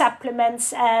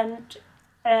supplements and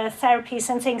therapies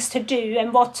and things to do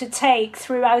and what to take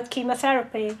throughout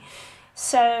chemotherapy.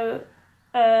 So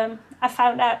I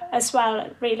found that as well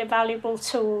a really valuable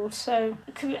tool. So,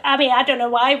 I don't know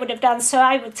what I would have done. So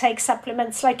I would take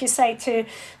supplements, like you say, to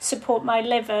support my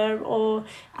liver, or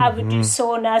I would do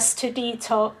saunas to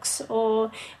detox,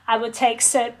 or I would take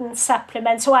certain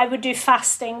supplements, or I would do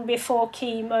fasting before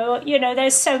chemo.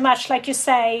 There's so much, like you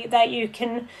say, that you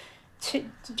can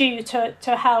do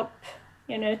to help,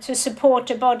 to support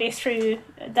the body through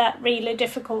that really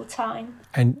difficult time.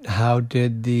 And how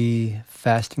did the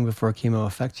fasting before chemo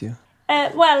affect you?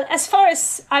 Well, as far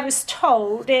as I was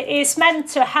told, it is meant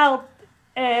to help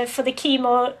for the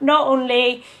chemo not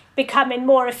only becoming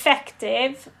more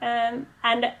effective,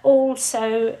 and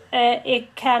also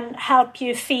it can help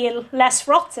you feel less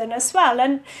rotten as well.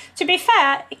 And to be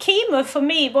fair, chemo for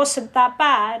me wasn't that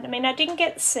bad. I didn't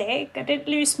get sick, I didn't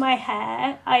lose my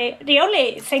hair. The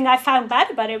only thing I found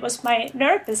bad about it was my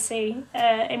neuropathy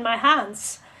in my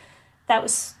hands. That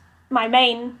was my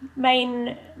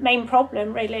main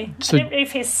problem, really. So I didn't really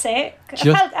feel sick.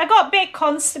 I got a bit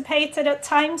constipated at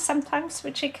times sometimes,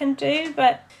 which it can do,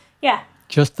 but yeah.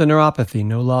 Just the neuropathy,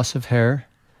 no loss of hair?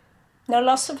 No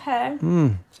loss of hair.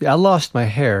 See, I lost my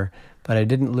hair, but I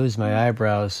didn't lose my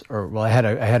eyebrows. I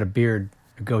had a beard,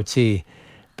 a goatee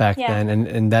back then,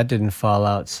 and that didn't fall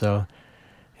out, so...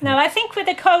 No, I think with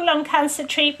the colon cancer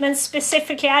treatment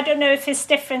specifically, I don't know if it's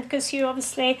different, because you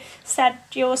obviously said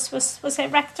yours was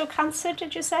it rectal cancer,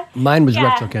 did you say? Mine was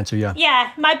rectal cancer, yeah. Yeah,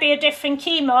 might be a different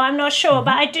chemo, I'm not sure,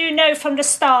 but I do know from the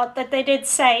start that they did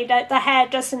say that the hair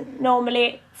doesn't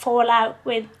normally fall out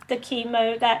with the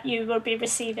chemo that you will be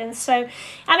receiving. So,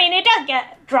 it does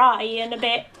get dry and a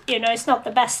bit, it's not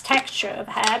the best texture of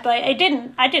hair, but I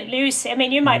didn't lose it.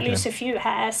 You might lose a few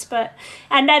hairs,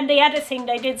 and then the other thing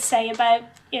they did say about,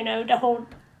 the whole,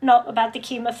 not about the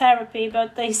chemotherapy,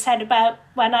 but they said about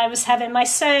when I was having my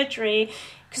surgery,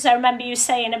 because I remember you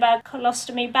saying about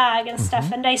colostomy bag and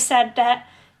stuff, and they said that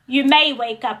you may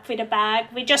wake up with a bag,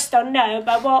 we just don't know,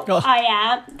 but what I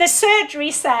am, the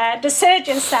surgeon said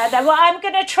that what I'm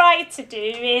going to try to do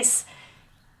is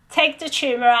take the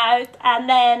tumour out and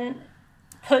then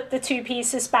put the two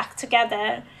pieces back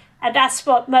together, and that's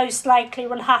what most likely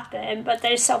will happen, but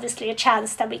there's obviously a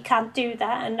chance that we can't do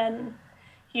that, and then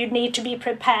you need to be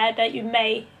prepared that you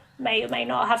may or may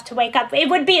not have to wake up. It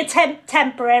would be a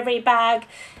temporary bag,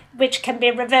 which can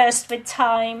be reversed with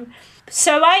time.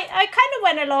 So I kind of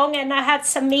went along and I had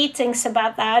some meetings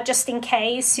about that just in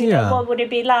case, you know, what would it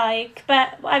be like?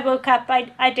 But I woke up,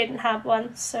 I didn't have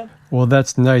one. So. Well,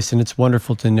 that's nice. And it's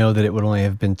wonderful to know that it would only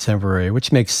have been temporary,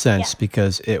 which makes sense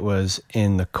because it was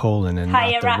in the colon and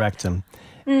not the rectum.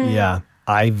 Yeah.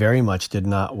 I very much did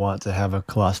not want to have a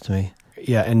colostomy.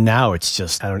 Yeah, and now it's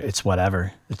just, it's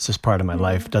whatever. It's just part of my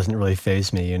life. It doesn't really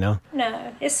faze me, you know?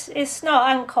 No, it's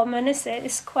not uncommon, is it?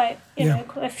 It's quite, you know,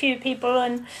 a few people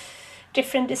and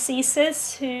different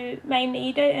diseases who may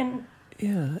need it. And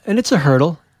it's a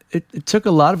hurdle. It took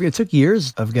it took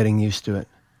years of getting used to it.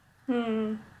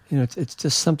 You know, it's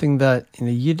just something that, you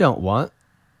know, you don't want.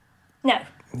 No.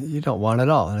 You don't want at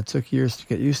all, and it took years to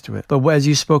get used to it. But as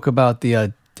you spoke about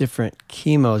the different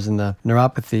chemos and the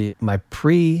neuropathy, my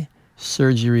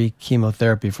pre-surgery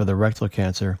chemotherapy for the rectal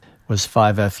cancer was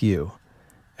 5-FU.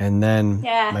 And then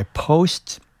my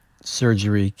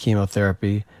post-surgery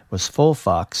chemotherapy was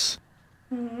FOLFOX.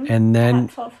 And then,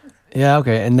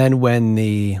 and then when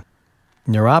the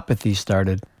neuropathy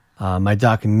started, my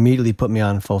doc immediately put me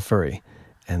on Fulfuri.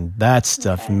 And that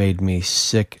stuff made me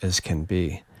sick as can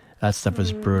be. That stuff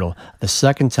was brutal. The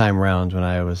second time round, when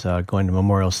I was going to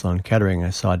Memorial Sloan Kettering, I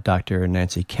saw Dr.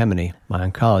 Nancy Kemeny, my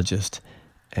oncologist.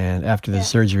 And after the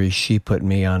surgery, she put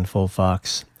me on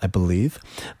FOLFOX, I believe.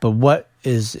 But what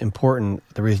is important,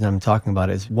 the reason I'm talking about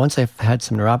it, is once I had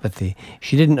some neuropathy,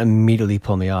 she didn't immediately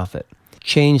pull me off it.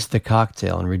 Changed the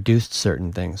cocktail and reduced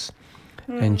certain things.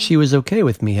 And she was okay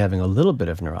with me having a little bit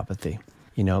of neuropathy.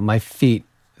 You know, my feet,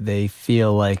 they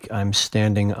feel like I'm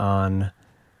standing on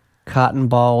cotton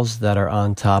balls that are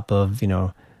on top of, you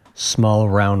know, small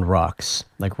round rocks,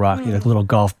 like you know, little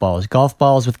golf balls. Golf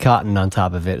balls with cotton on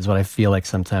top of it is what I feel like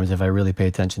sometimes if I really pay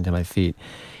attention to my feet.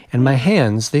 And my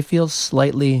hands, they feel the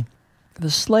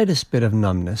slightest bit of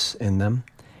numbness in them,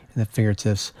 in the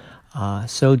fingertips.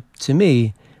 So to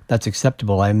me, that's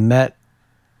acceptable. I met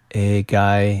a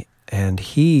guy and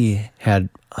he had,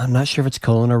 I'm not sure if it's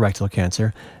colon or rectal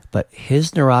cancer, but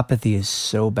his neuropathy is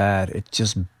so bad. It's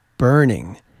just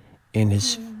burning in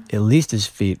his, at least his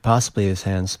feet, possibly his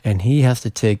hands. And he has to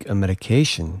take a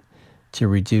medication to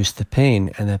reduce the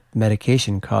pain. And the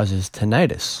medication causes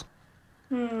tinnitus.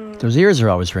 Those ears are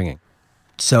always ringing.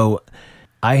 So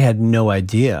I had no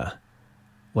idea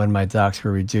when my docs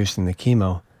were reducing the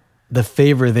chemo, the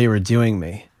favor they were doing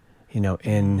me, you know,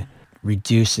 in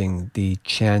reducing the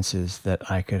chances that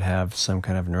I could have some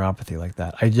kind of neuropathy like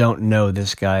that. I don't know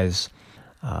this guy's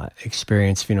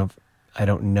experience, you know, I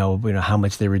don't know, you know, how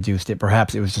much they reduced it.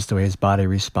 Perhaps it was just the way his body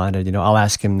responded. You know, I'll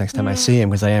ask him next time I see him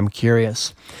because I am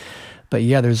curious. But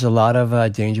yeah, there's a lot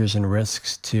of dangers and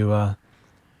risks to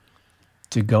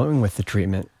going with the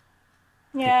treatment.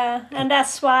 Yeah, and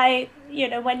that's why, you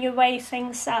know, when you weigh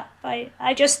things up,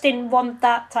 I just didn't want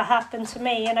that to happen to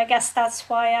me. And I guess that's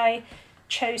why I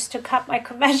chose to cut my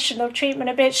conventional treatment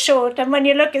a bit short. And when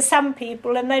you look at some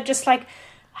people and they're just like,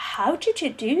 how did you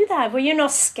do that? Were you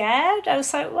not scared? I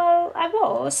was like, well, I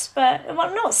was, but,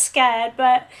 well, not scared,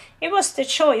 but it was the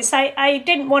choice. I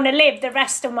didn't want to live the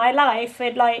rest of my life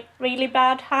with like really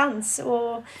bad hands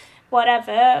or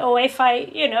whatever. Or if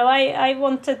I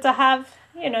wanted to have,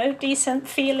 you know, decent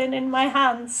feeling in my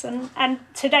hands. And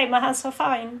today my hands are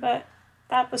fine, but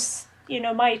that was, you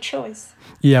know, my choice.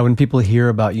 Yeah, when people hear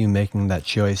about you making that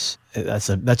choice, that's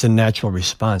a natural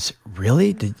response.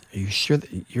 Really? Are you sure that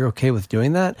you're okay with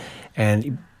doing that?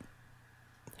 And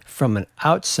from an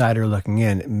outsider looking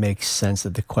in, it makes sense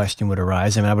that the question would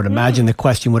arise. I mean, I would imagine the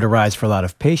question would arise for a lot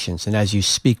of patients. And as you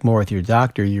speak more with your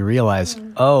doctor, you realize,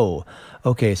 oh,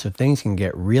 okay, so things can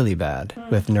get really bad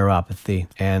with neuropathy.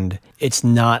 And it's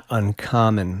not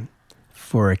uncommon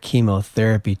for a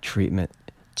chemotherapy treatment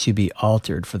to be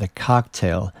altered, for the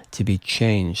cocktail to be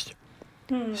changed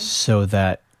so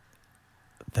that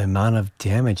the amount of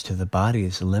damage to the body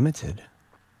is limited.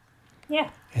 Yeah.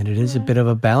 And it is a bit of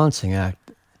a balancing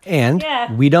act. And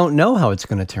we don't know how it's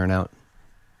going to turn out.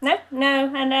 No,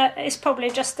 and it's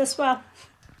probably just as well.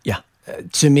 Yeah.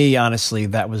 To me, honestly,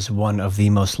 that was one of the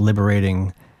most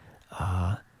liberating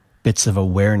bits of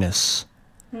awareness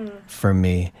for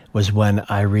me, was when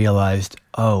I realized,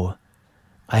 oh,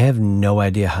 I have no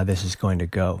idea how this is going to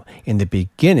go. In the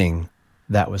beginning,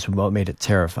 that was what made it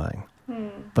terrifying.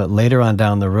 But later on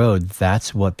down the road,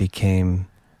 that's what became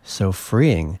so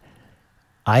freeing.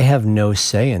 I have no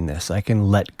say in this. I can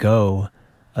let go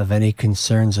of any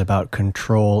concerns about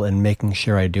control and making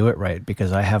sure I do it right,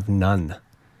 because I have none.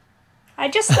 I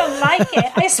just don't like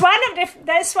it. It's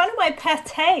one of my pet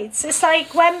hates. It's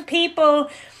like when people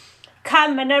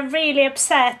come and are really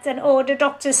upset and, oh, the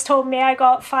doctors told me I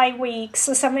got 5 weeks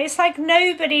or something. It's like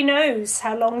nobody knows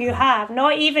how long you have,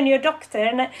 not even your doctor.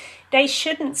 And they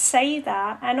shouldn't say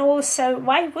that. And also,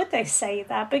 why would they say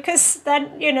that? Because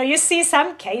then, you see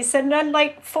some case and then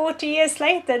like 40 years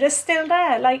later, they're still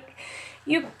there. Like,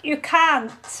 you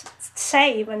can't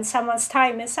say when someone's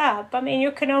time is up. I mean,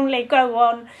 you can only go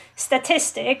on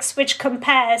statistics, which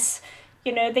compares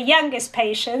the youngest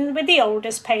patient with the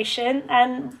oldest patient,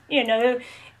 and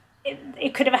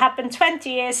it could have happened 20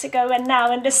 years ago and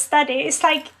now in the study. It's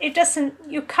like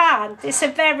you can't. It's a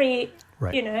very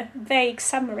vague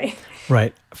summary.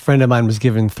 Right. A friend of mine was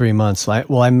given 3 months.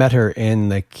 I met her in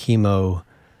the chemo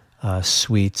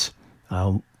suite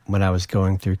when I was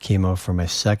going through chemo for my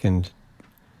second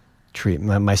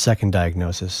treatment, my second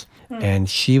diagnosis. And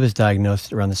she was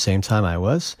diagnosed around the same time I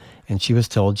was, and she was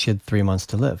told she had 3 months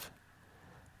to live.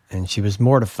 And she was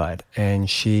mortified, and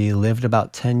she lived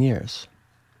about 10 years.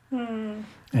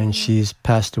 And she's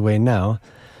passed away now.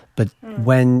 But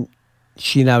when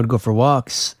she and I would go for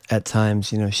walks at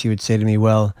times, she would say to me,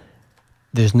 well,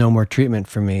 there's no more treatment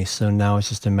for me, so now it's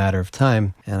just a matter of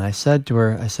time. And I said to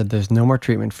her, there's no more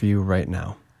treatment for you right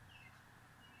now.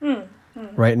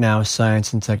 Right now,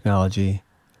 science and technology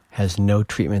has no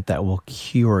treatment that will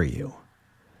cure you.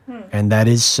 And that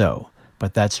is so.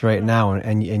 But that's right now,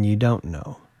 and you don't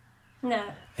know. No.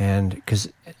 And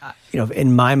because,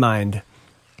 in my mind,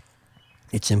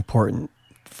 it's important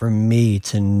for me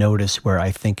to notice where I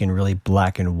think in really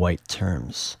black and white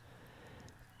terms,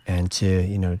 and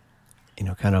to,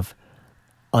 kind of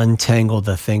untangle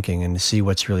the thinking and to see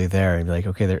what's really there and be like,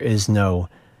 okay, there's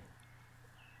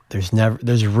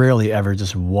rarely ever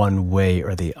just one way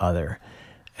or the other.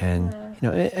 And,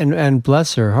 and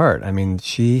bless her heart. I mean,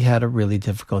 she had a really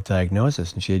difficult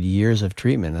diagnosis and she had years of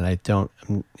treatment. And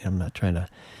I'm not trying to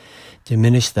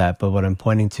diminish that, but what I'm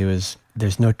pointing to is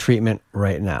there's no treatment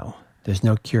right now. There's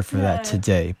no cure for that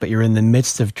today, but you're in the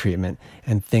midst of treatment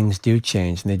and things do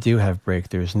change and they do have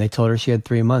breakthroughs. And they told her she had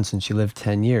 3 months and she lived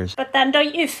 10 years. But then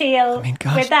don't you feel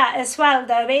with that as well,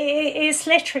 though? It is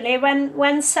literally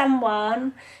when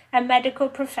someone, a medical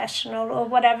professional or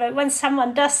whatever, when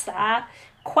someone does that,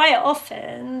 quite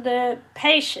often the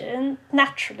patient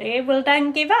naturally will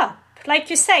then give up.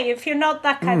 Like you say, if you're not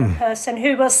that kind of person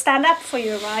who will stand up for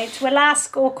your right, will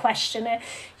ask or question it,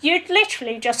 you'd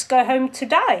literally just go home to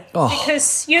die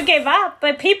because you give up.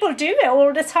 But people do it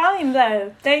all the time,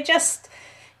 though. They just,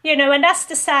 and that's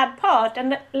the sad part.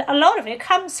 And a lot of it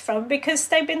comes from because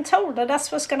they've been told that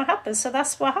that's what's going to happen. So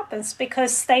that's what happens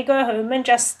because they go home and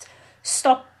just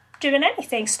stop doing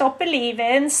anything, stop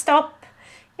believing,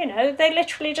 they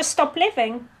literally just stop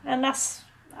living. And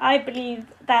I believe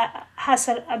that has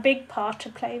a big part to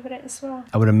play with it as well.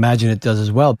 I would imagine it does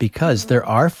as well, because there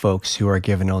are folks who are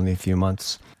given only a few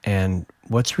months. And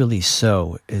what's really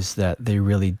so is that they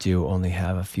really do only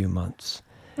have a few months.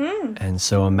 And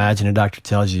so imagine a doctor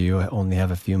tells you only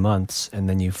have a few months, and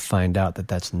then you find out that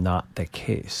that's not the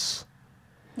case.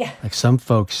 Yeah. Like some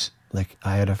folks, like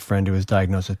I had a friend who was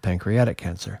diagnosed with pancreatic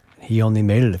cancer. He only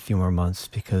made it a few more months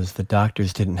because the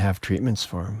doctors didn't have treatments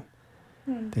for him.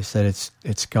 They said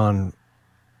it's gone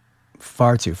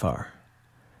far too far.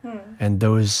 And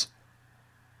those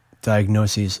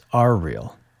diagnoses are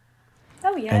real.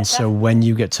 Oh, yeah. And so when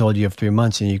you get told you have 3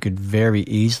 months, and you could very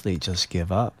easily just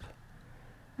give up.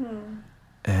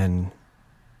 And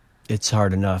it's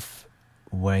hard enough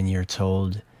when you're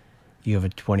told you have a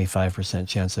 25%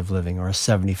 chance of living or a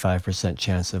 75%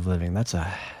 chance of living. That's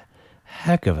a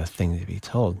heck of a thing to be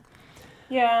told.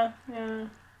 Yeah.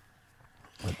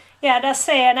 Yeah, that's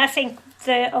it. And I think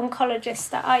the oncologist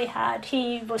that I had,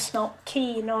 he was not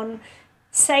keen on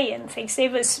saying things.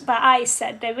 But we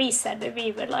said that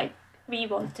we were like, we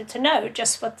wanted to know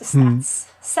just what the stats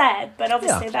said. But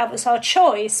obviously that was our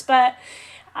choice. But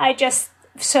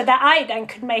so that I then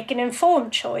could make an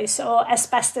informed choice, or as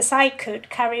best as I could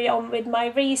carry on with my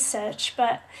research.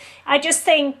 But I just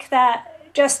think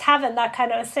that just having that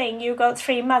kind of thing, you got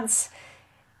 3 months,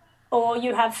 or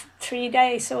you have 3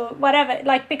 days or whatever,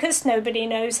 because nobody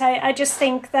knows. I just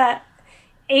think that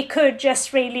it could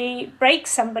just really break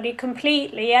somebody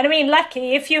completely. And I mean,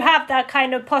 lucky if you have that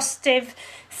kind of positive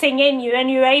thing in you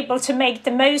and you're able to make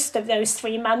the most of those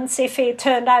 3 months if it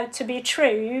turned out to be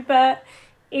true. But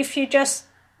if you just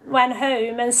went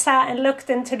home and sat and looked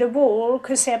into the wall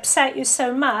because it upset you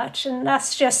so much, and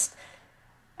that's just,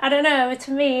 I don't know,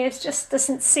 to me it just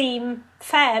doesn't seem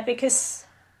fair because,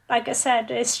 like I said,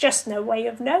 it's just no way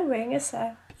of knowing, is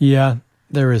there? Yeah,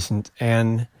 there isn't.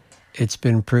 And it's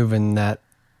been proven that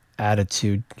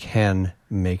attitude can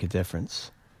make a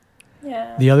difference.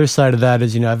 Yeah. The other side of that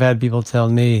is, I've had people tell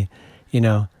me,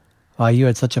 Well, you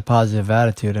had such a positive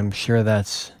attitude. I'm sure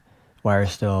that's why you're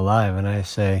still alive. And I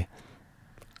say,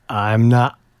 I'm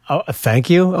not. Oh, thank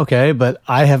you. Okay, but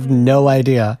I have no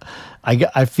idea.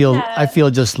 I feel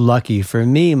just lucky. For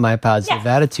me, my positive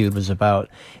attitude was about,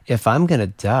 if I'm gonna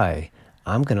die,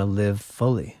 I'm gonna live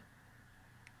fully.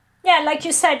 Yeah, like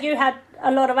you said, you had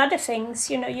a lot of other things.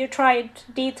 You know, you tried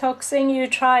detoxing, you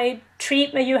tried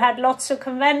treatment, you had lots of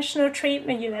conventional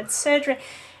treatment, you had surgery.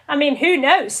 I mean, who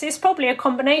knows? It's probably a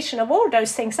combination of all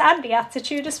those things and the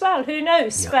attitude as well. Who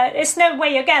knows? Yeah. But there's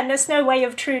no way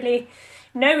of truly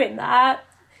knowing that.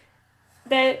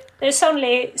 There's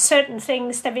only certain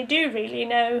things that we do really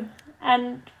know.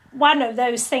 And one of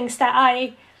those things that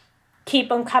I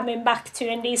keep on coming back to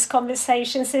in these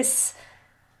conversations is,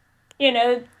 you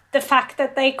know, the fact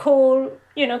that they call,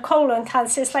 you know, colon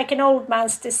cancer is like an old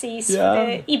man's disease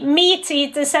for the meat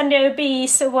eaters and the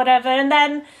obese or whatever. And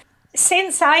then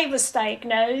since I was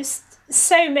diagnosed,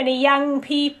 so many young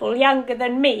people younger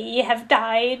than me have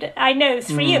died. I know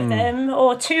 3 of them,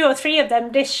 or 2 or 3 of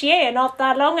them this year, not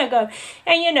that long ago.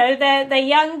 And, you know, they're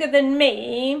younger than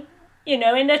me, you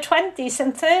know, in their 20s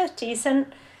and 30s.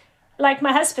 And like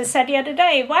my husband said the other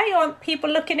day, why aren't people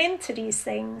looking into these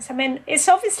things? I mean, it's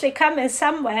obviously coming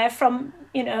somewhere from,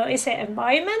 you know, is it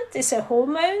environment? Is it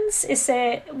hormones? Is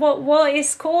it, what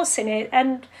is causing it?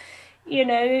 And, you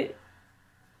know,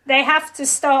 they have to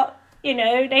start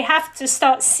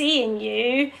seeing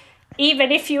you,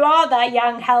 even if you are that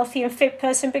young, healthy and fit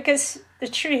person, because the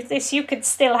truth is you could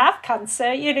still have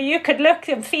cancer. You know, you could look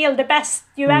and feel the best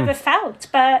you ever felt,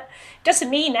 but it doesn't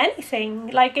mean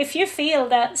anything. Like, if you feel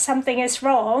that something is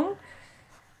wrong,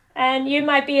 and you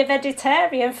might be a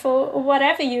vegetarian for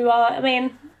whatever you are, I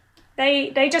mean,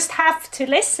 they just have to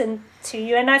listen to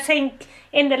you. And I think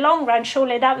in the long run,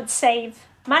 surely that would save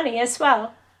money as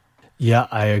well. Yeah,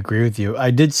 I agree with you. I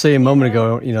did say a moment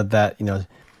ago, you know, that, you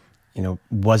know,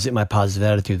 was it my positive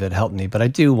attitude that helped me? But I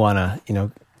do want to, you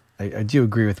know, I do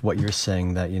agree with what you're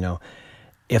saying, that, you know,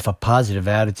 if a positive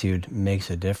attitude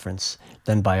makes a difference,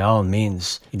 then by all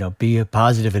means, you know, be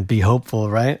positive and be hopeful,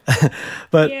 right?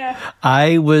 But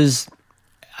I was,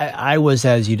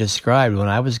 as you described, when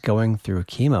I was going through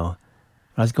chemo,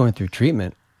 when I was going through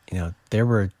treatment, you know, there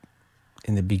were,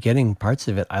 in the beginning parts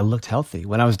of it, I looked healthy.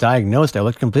 When I was diagnosed, I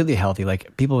looked completely healthy.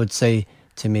 Like, people would say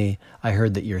to me, I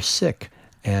heard that you're sick.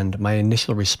 And my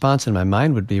initial response in my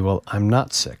mind would be, well, I'm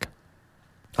not sick.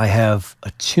 I have a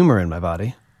tumor in my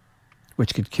body,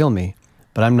 which could kill me,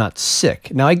 but I'm not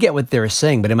sick. Now, I get what they were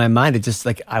saying, but in my mind, it just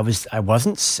like, I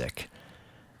wasn't sick.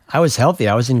 I was healthy.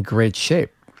 I was in great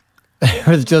shape. It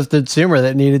was just a tumor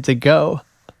that needed to go.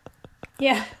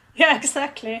 Yeah,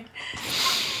 exactly.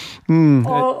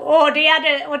 Or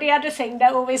the other thing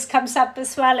that always comes up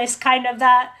as well is kind of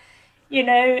that, you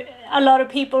know, a lot of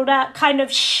people, that kind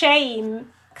of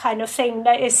shame kind of thing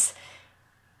that is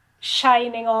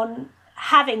shining on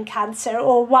having cancer,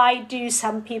 or why do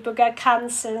some people get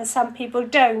cancer and some people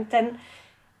don't? And,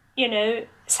 you know,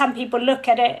 some people look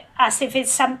at it as if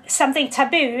it's something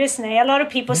taboo, isn't it? A lot of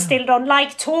people still don't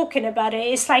like talking about it.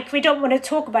 It's like, we don't want to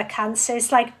talk about cancer.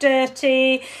 It's like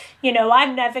dirty, you know,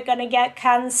 I'm never going to get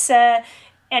cancer.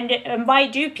 And why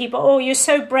do people, oh, you're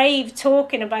so brave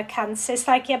talking about cancer. It's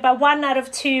like, yeah, but 1 out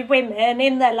of 2 women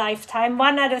in their lifetime,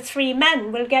 1 out of 3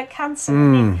 men will get cancer. I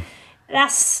mean,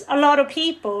 that's a lot of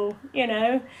people, you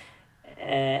know,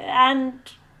 and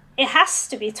it has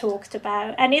to be talked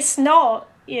about. And it's not,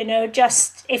 you know,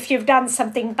 just if you've done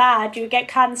something bad, you get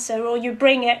cancer, or you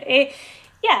bring it.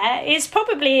 It's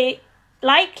probably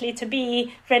likely to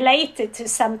be related to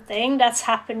something that's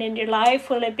happened in your life.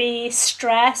 Will it be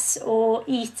stress or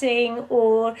eating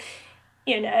or,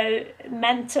 you know,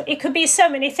 mental? It could be so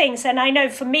many things. And I know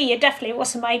for me, it definitely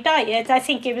wasn't my diet. I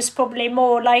think it was probably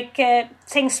more like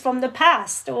things from the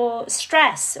past, or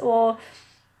stress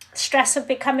of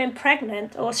becoming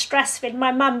pregnant, or stress with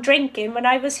my mum drinking when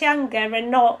I was younger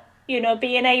and not, you know,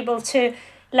 being able to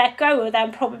let go of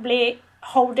them, probably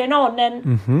holding on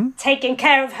and taking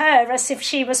care of her as if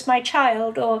she was my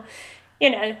child. Or,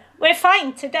 you know, we're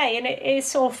fine today and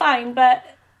it's all fine, but,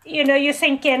 you know, you're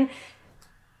thinking,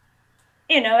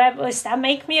 you know, does that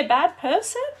make me a bad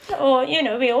person? Or, you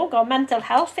know, we all got mental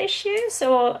health issues.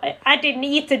 Or I didn't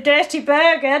eat the dirty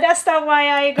burger, that's not why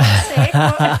I got sick.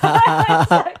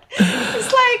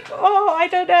 It's like, oh, I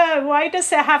don't know, why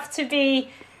does it have to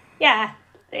be,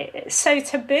 so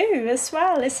taboo as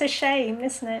well? It's a shame,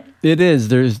 isn't it? It is.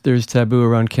 There's taboo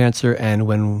around cancer, and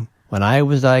when I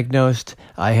was diagnosed,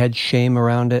 I had shame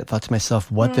around it. Thought to myself,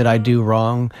 what did I do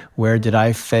wrong? Where did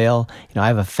I fail? You know, I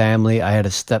have a family. I had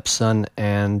a stepson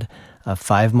and a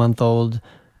 5-month-old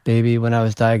baby when I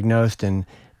was diagnosed, and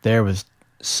there was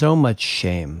so much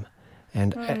shame.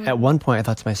 And at one point I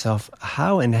thought to myself,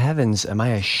 how in heavens am I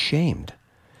ashamed?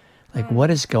 Like,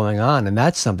 what is going on? And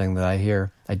that's something that I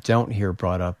don't hear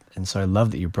brought up. And so I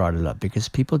love that you brought it up, because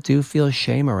people do feel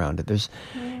shame around it. There's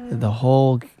the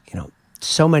whole,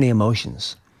 so many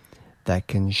emotions that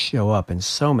can show up, and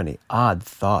so many odd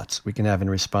thoughts we can have in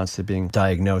response to being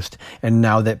diagnosed. And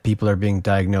now that people are being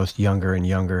diagnosed younger and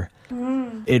younger,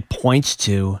 it points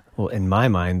to, well, in my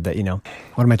mind, that,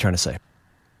 what am I trying to say?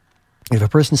 If a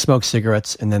person smokes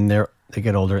cigarettes and then they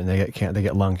get older and they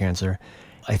get lung cancer,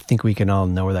 I think we can all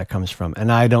know where that comes from.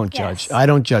 And I don't judge. Yes. I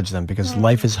don't judge them, because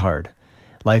life is hard.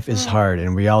 Life is hard,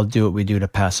 and we all do what we do to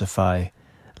pacify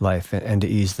life and to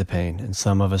ease the pain. And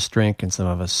some of us drink, and some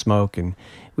of us smoke, and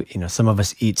some of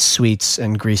us eat sweets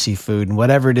and greasy food and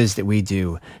whatever it is that we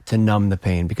do to numb the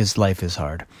pain, because life is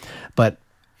hard. But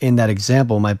in that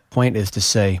example, my point is to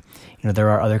say, there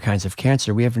are other kinds of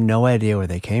cancer. We have no idea where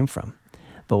they came from.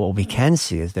 But what we can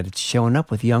see is that it's showing up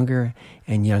with younger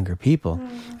and younger people.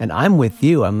 And I'm with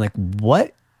you. I'm like,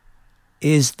 what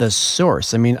is the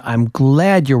source? I mean, I'm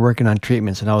glad you're working on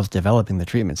treatments and always developing the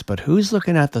treatments, but who's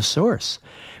looking at the source?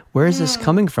 Where is this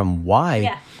coming from? Why?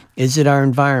 Yeah. Is it our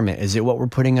environment? Is it what we're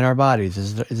putting in our bodies?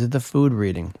 Is it the food we're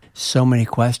eating? So many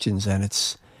questions, and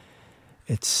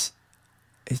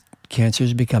cancer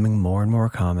is becoming more and more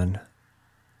common.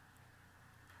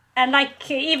 And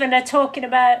even they're talking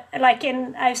about,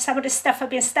 in some of the stuff I've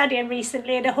been studying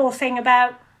recently, the whole thing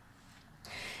about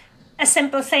a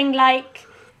simple thing like,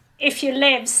 if you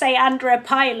live, say, under a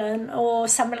pylon or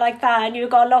something like that, and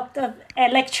you've got a lot of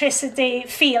electricity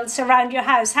fields around your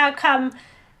house, how come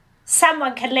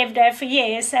someone can live there for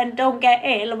years and don't get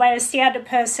ill, whereas the other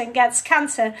person gets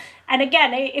cancer? And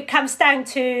again, it comes down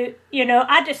to,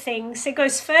 other things. It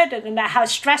goes further than that. How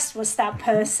stressed was that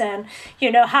person?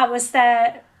 How was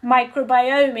their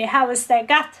microbiome? How was their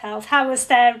gut health? How was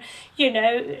their,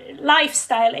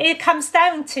 lifestyle? It comes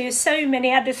down to so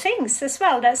many other things as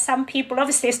well, that some people,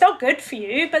 obviously it's not good for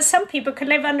you, but some people can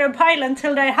live under a pylon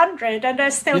until they're 100 and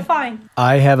they're still fine.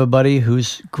 I have a buddy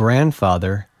whose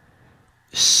grandfather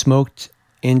smoked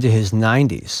into his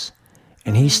 90s,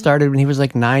 and he started when he was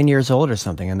like 9 years old or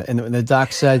something. And the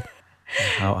doc said,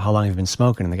 how long have you been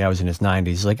smoking? And the guy was in his 90s.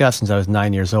 He's like, since I was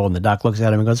 9 years old. And the doc looks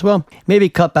at him and goes, well, maybe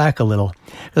cut back a little.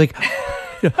 Like,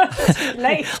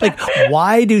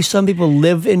 why do some people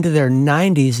live into their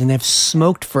 90s and have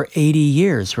smoked for 80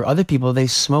 years? For other people, they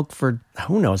smoke for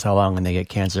who knows how long and they get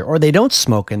cancer, or they don't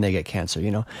smoke and they get cancer.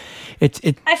 I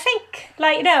think,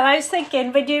 I was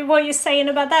thinking with what you're saying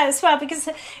about that as well, because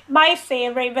my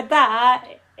theory with that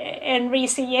in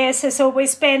recent years has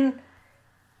always been,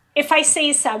 if I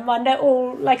see someone that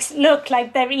all look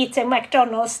like they're eating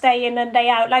McDonald's day in and day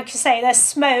out, like you say, they're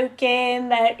smoking,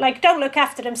 they don't look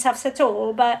after themselves at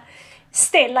all, but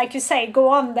still, like you say, go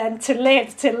on then to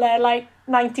live till they're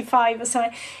 95 or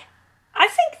something. I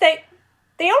think that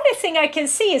the only thing I can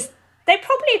see is they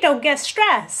probably don't get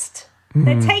stressed.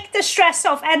 They take the stress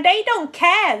off, and they don't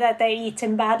care that they're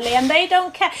eating badly, and they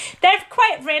don't care. They're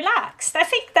quite relaxed. I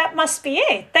think that must be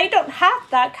it. They don't have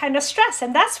that kind of stress,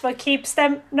 and that's what keeps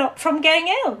them not from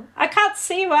getting ill. I can't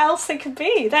see what else it could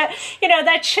be. They're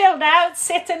chilled out,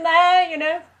 sitting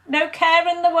there, no care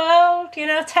in the world,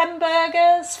 10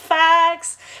 burgers,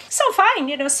 fags. So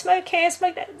fine, smoke here,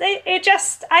 smoke there.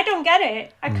 I don't get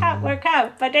it. I can't work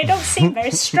out, but they don't seem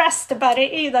very stressed about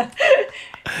it either.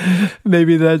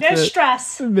 Maybe that's no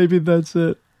stress. Maybe that's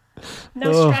it.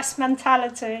 No stress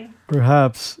mentality.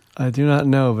 Perhaps. I do not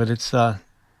know, but it's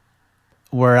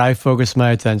where I focus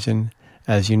my attention,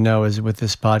 as you know, is with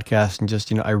this podcast. And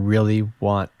just, I really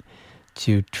want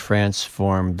to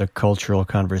transform the cultural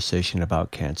conversation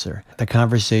about cancer, the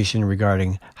conversation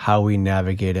regarding how we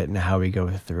navigate it and how we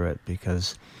go through it,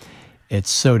 because it's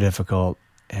so difficult,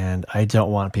 and I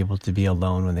don't want people to be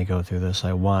alone when they go through this.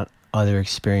 I want other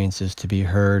experiences to be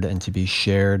heard and to be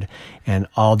shared, and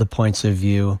all the points of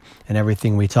view and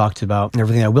everything we talked about and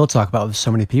everything I will talk about with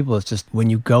so many people. It's just, when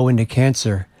you go into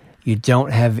cancer, you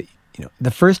don't have,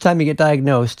 the first time you get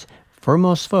diagnosed, for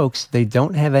most folks, they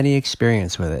don't have any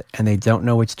experience with it, and they don't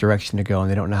know which direction to go,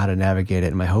 and they don't know how to navigate it.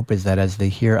 And my hope is that as they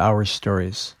hear our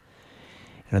stories,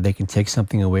 they can take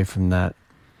something away from that.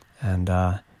 And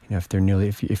if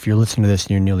you're listening to this and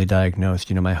you're newly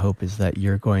diagnosed, my hope is that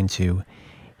you're going to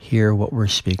hear what we're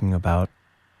speaking about,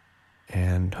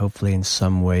 and hopefully in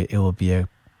some way it will be a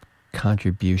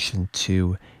contribution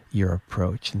to your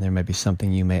approach. And there may be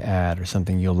something you may add, or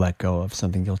something you'll let go of,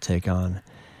 something you'll take on.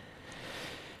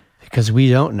 Because we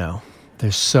don't know.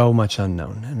 There's so much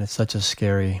unknown, and it's such a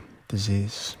scary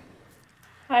disease.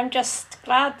 I'm just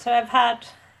glad to have had,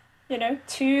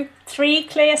 2-3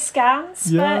 clear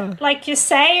scans. Yeah. But like you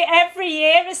say, every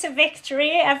year is a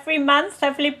victory. Every month,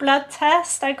 every blood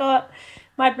test. I got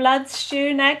my bloods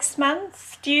due next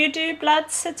month. Do you do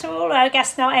bloods at all? I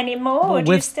guess not anymore. Or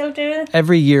do you still do it?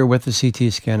 Every year with the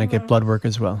CT scan, I get blood work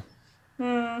as well.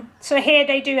 So here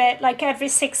they do it like every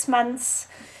 6 months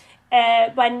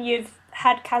when you've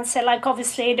had cancer. Like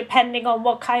obviously, depending on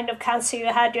what kind of cancer you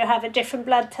have a different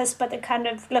blood test, but they're kind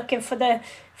of looking for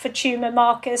tumor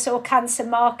markers or cancer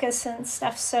markers and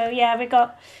stuff. So yeah, we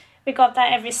got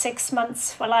that every 6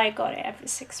 months. Well, I got it every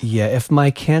 6 months. Yeah, if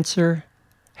my cancer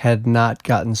had not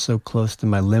gotten so close to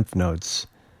my lymph nodes,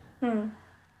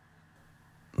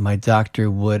 my doctor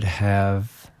would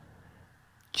have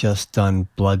just done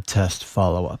blood test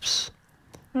follow-ups.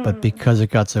 But because it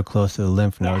got so close to the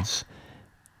lymph nodes,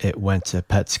 it went to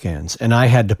PET scans. And I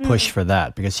had to push for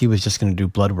that because he was just going to do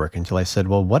blood work until I said,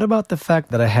 well, what about the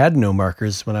fact that I had no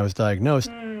markers when I was diagnosed?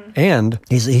 And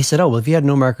he said, oh, well, if you had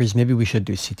no markers, maybe we should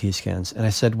do CT scans. And I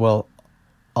said, well,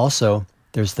 also,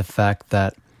 there's the fact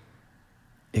that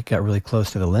it got really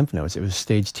close to the lymph nodes. It was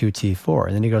stage 2 T4.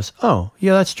 And then he goes, oh,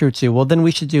 yeah, that's true too. Well, then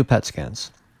we should do PET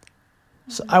scans.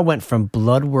 So I went from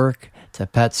blood work to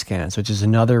PET scans, which is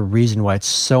another reason why it's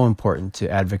so important to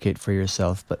advocate for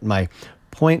yourself. But my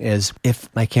point is,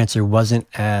 if my cancer wasn't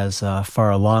as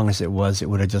far along as it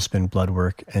would have just been blood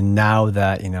work. And now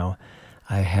that,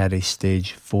 I had a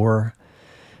stage 4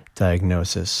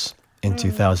 diagnosis in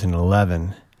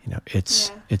 2011,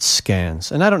 it's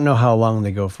scans. And I don't know how long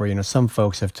they go for. Some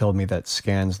folks have told me that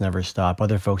scans never stop.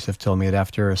 Other folks have told me that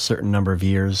after a certain number of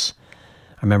years,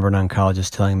 I remember an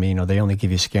oncologist telling me, they only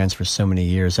give you scans for so many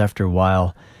years. After a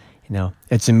while,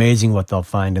 it's amazing what they'll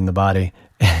find in the body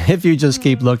if you just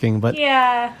keep looking. But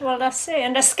yeah, well, that's it.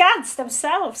 And the scans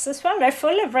themselves as well, they're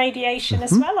full of radiation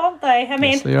as well, aren't they? I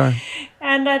mean, yes, they are.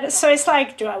 And so it's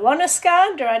like, do I want to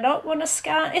scan? Do I not want to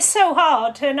scan? It's so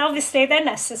hard. And obviously they're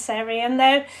necessary and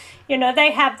they're,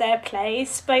 they have their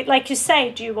place. But like you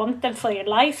say, do you want them for your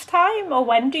lifetime? Or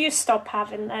when do you stop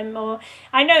having them? Or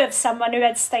I know of someone who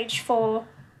had stage 4, I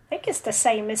think it's the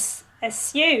same as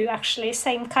you, actually,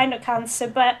 same kind of cancer.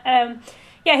 But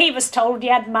yeah, he was told he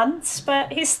had months,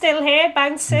 but he's still here,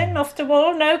 bouncing off the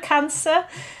wall, no cancer.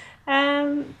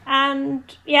 And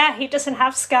yeah, he doesn't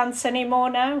have scans anymore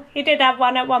now. He did have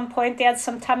one at one point. He had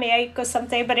some tummy ache or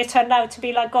something, but it turned out to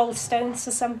be like gallstones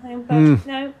or something. But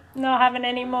no, not having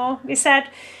any more. He said,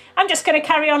 I'm just going to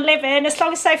carry on living as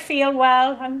long as I feel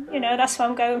well. And, that's what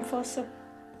I'm going for. So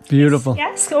beautiful.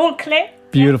 Yes, all clear.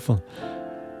 Beautiful. Yeah.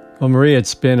 Well, Maria,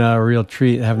 it's been a real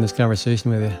treat having this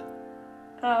conversation with you.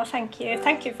 Oh, thank you.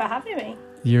 Thank you for having me.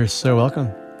 You're so welcome.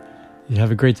 You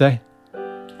have a great day.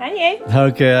 And you.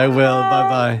 Okay, I will.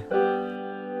 Bye-bye.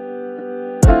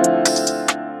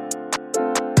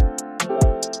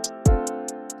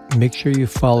 Make sure you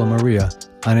follow Maria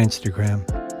on Instagram.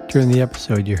 During the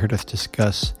episode, you heard us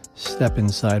discuss Step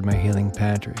Inside My Healing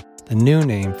Pantry. The new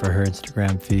name for her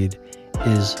Instagram feed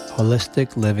is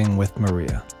Holistic Living with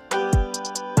Maria.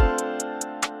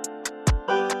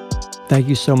 Thank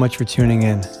you so much for tuning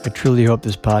in. I truly hope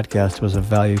this podcast was of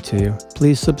value to you.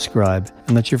 Please subscribe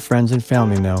and let your friends and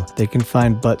family know they can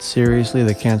find But Seriously,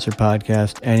 the Cancer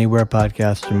Podcast, anywhere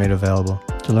podcasts are made available.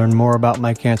 To learn more about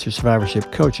my cancer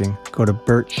survivorship coaching, go to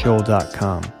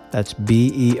bertscholl.com. That's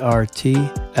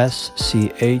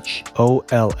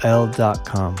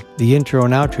BERTSCHOLL.com. The intro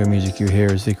and outro music you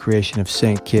hear is the creation of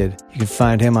Saint Kid. You can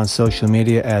find him on social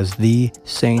media as The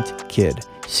Saint Kid.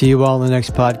 See you all in the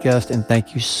next podcast, and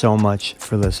thank you so much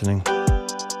for listening.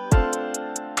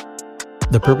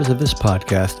 The purpose of this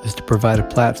podcast is to provide a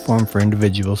platform for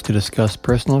individuals to discuss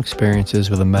personal experiences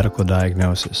with a medical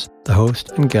diagnosis. The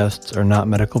host and guests are not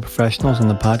medical professionals, and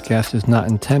the podcast is not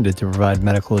intended to provide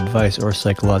medical advice or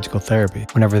psychological therapy.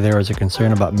 Whenever there is a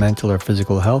concern about mental or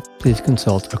physical health, please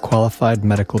consult a qualified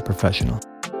medical professional.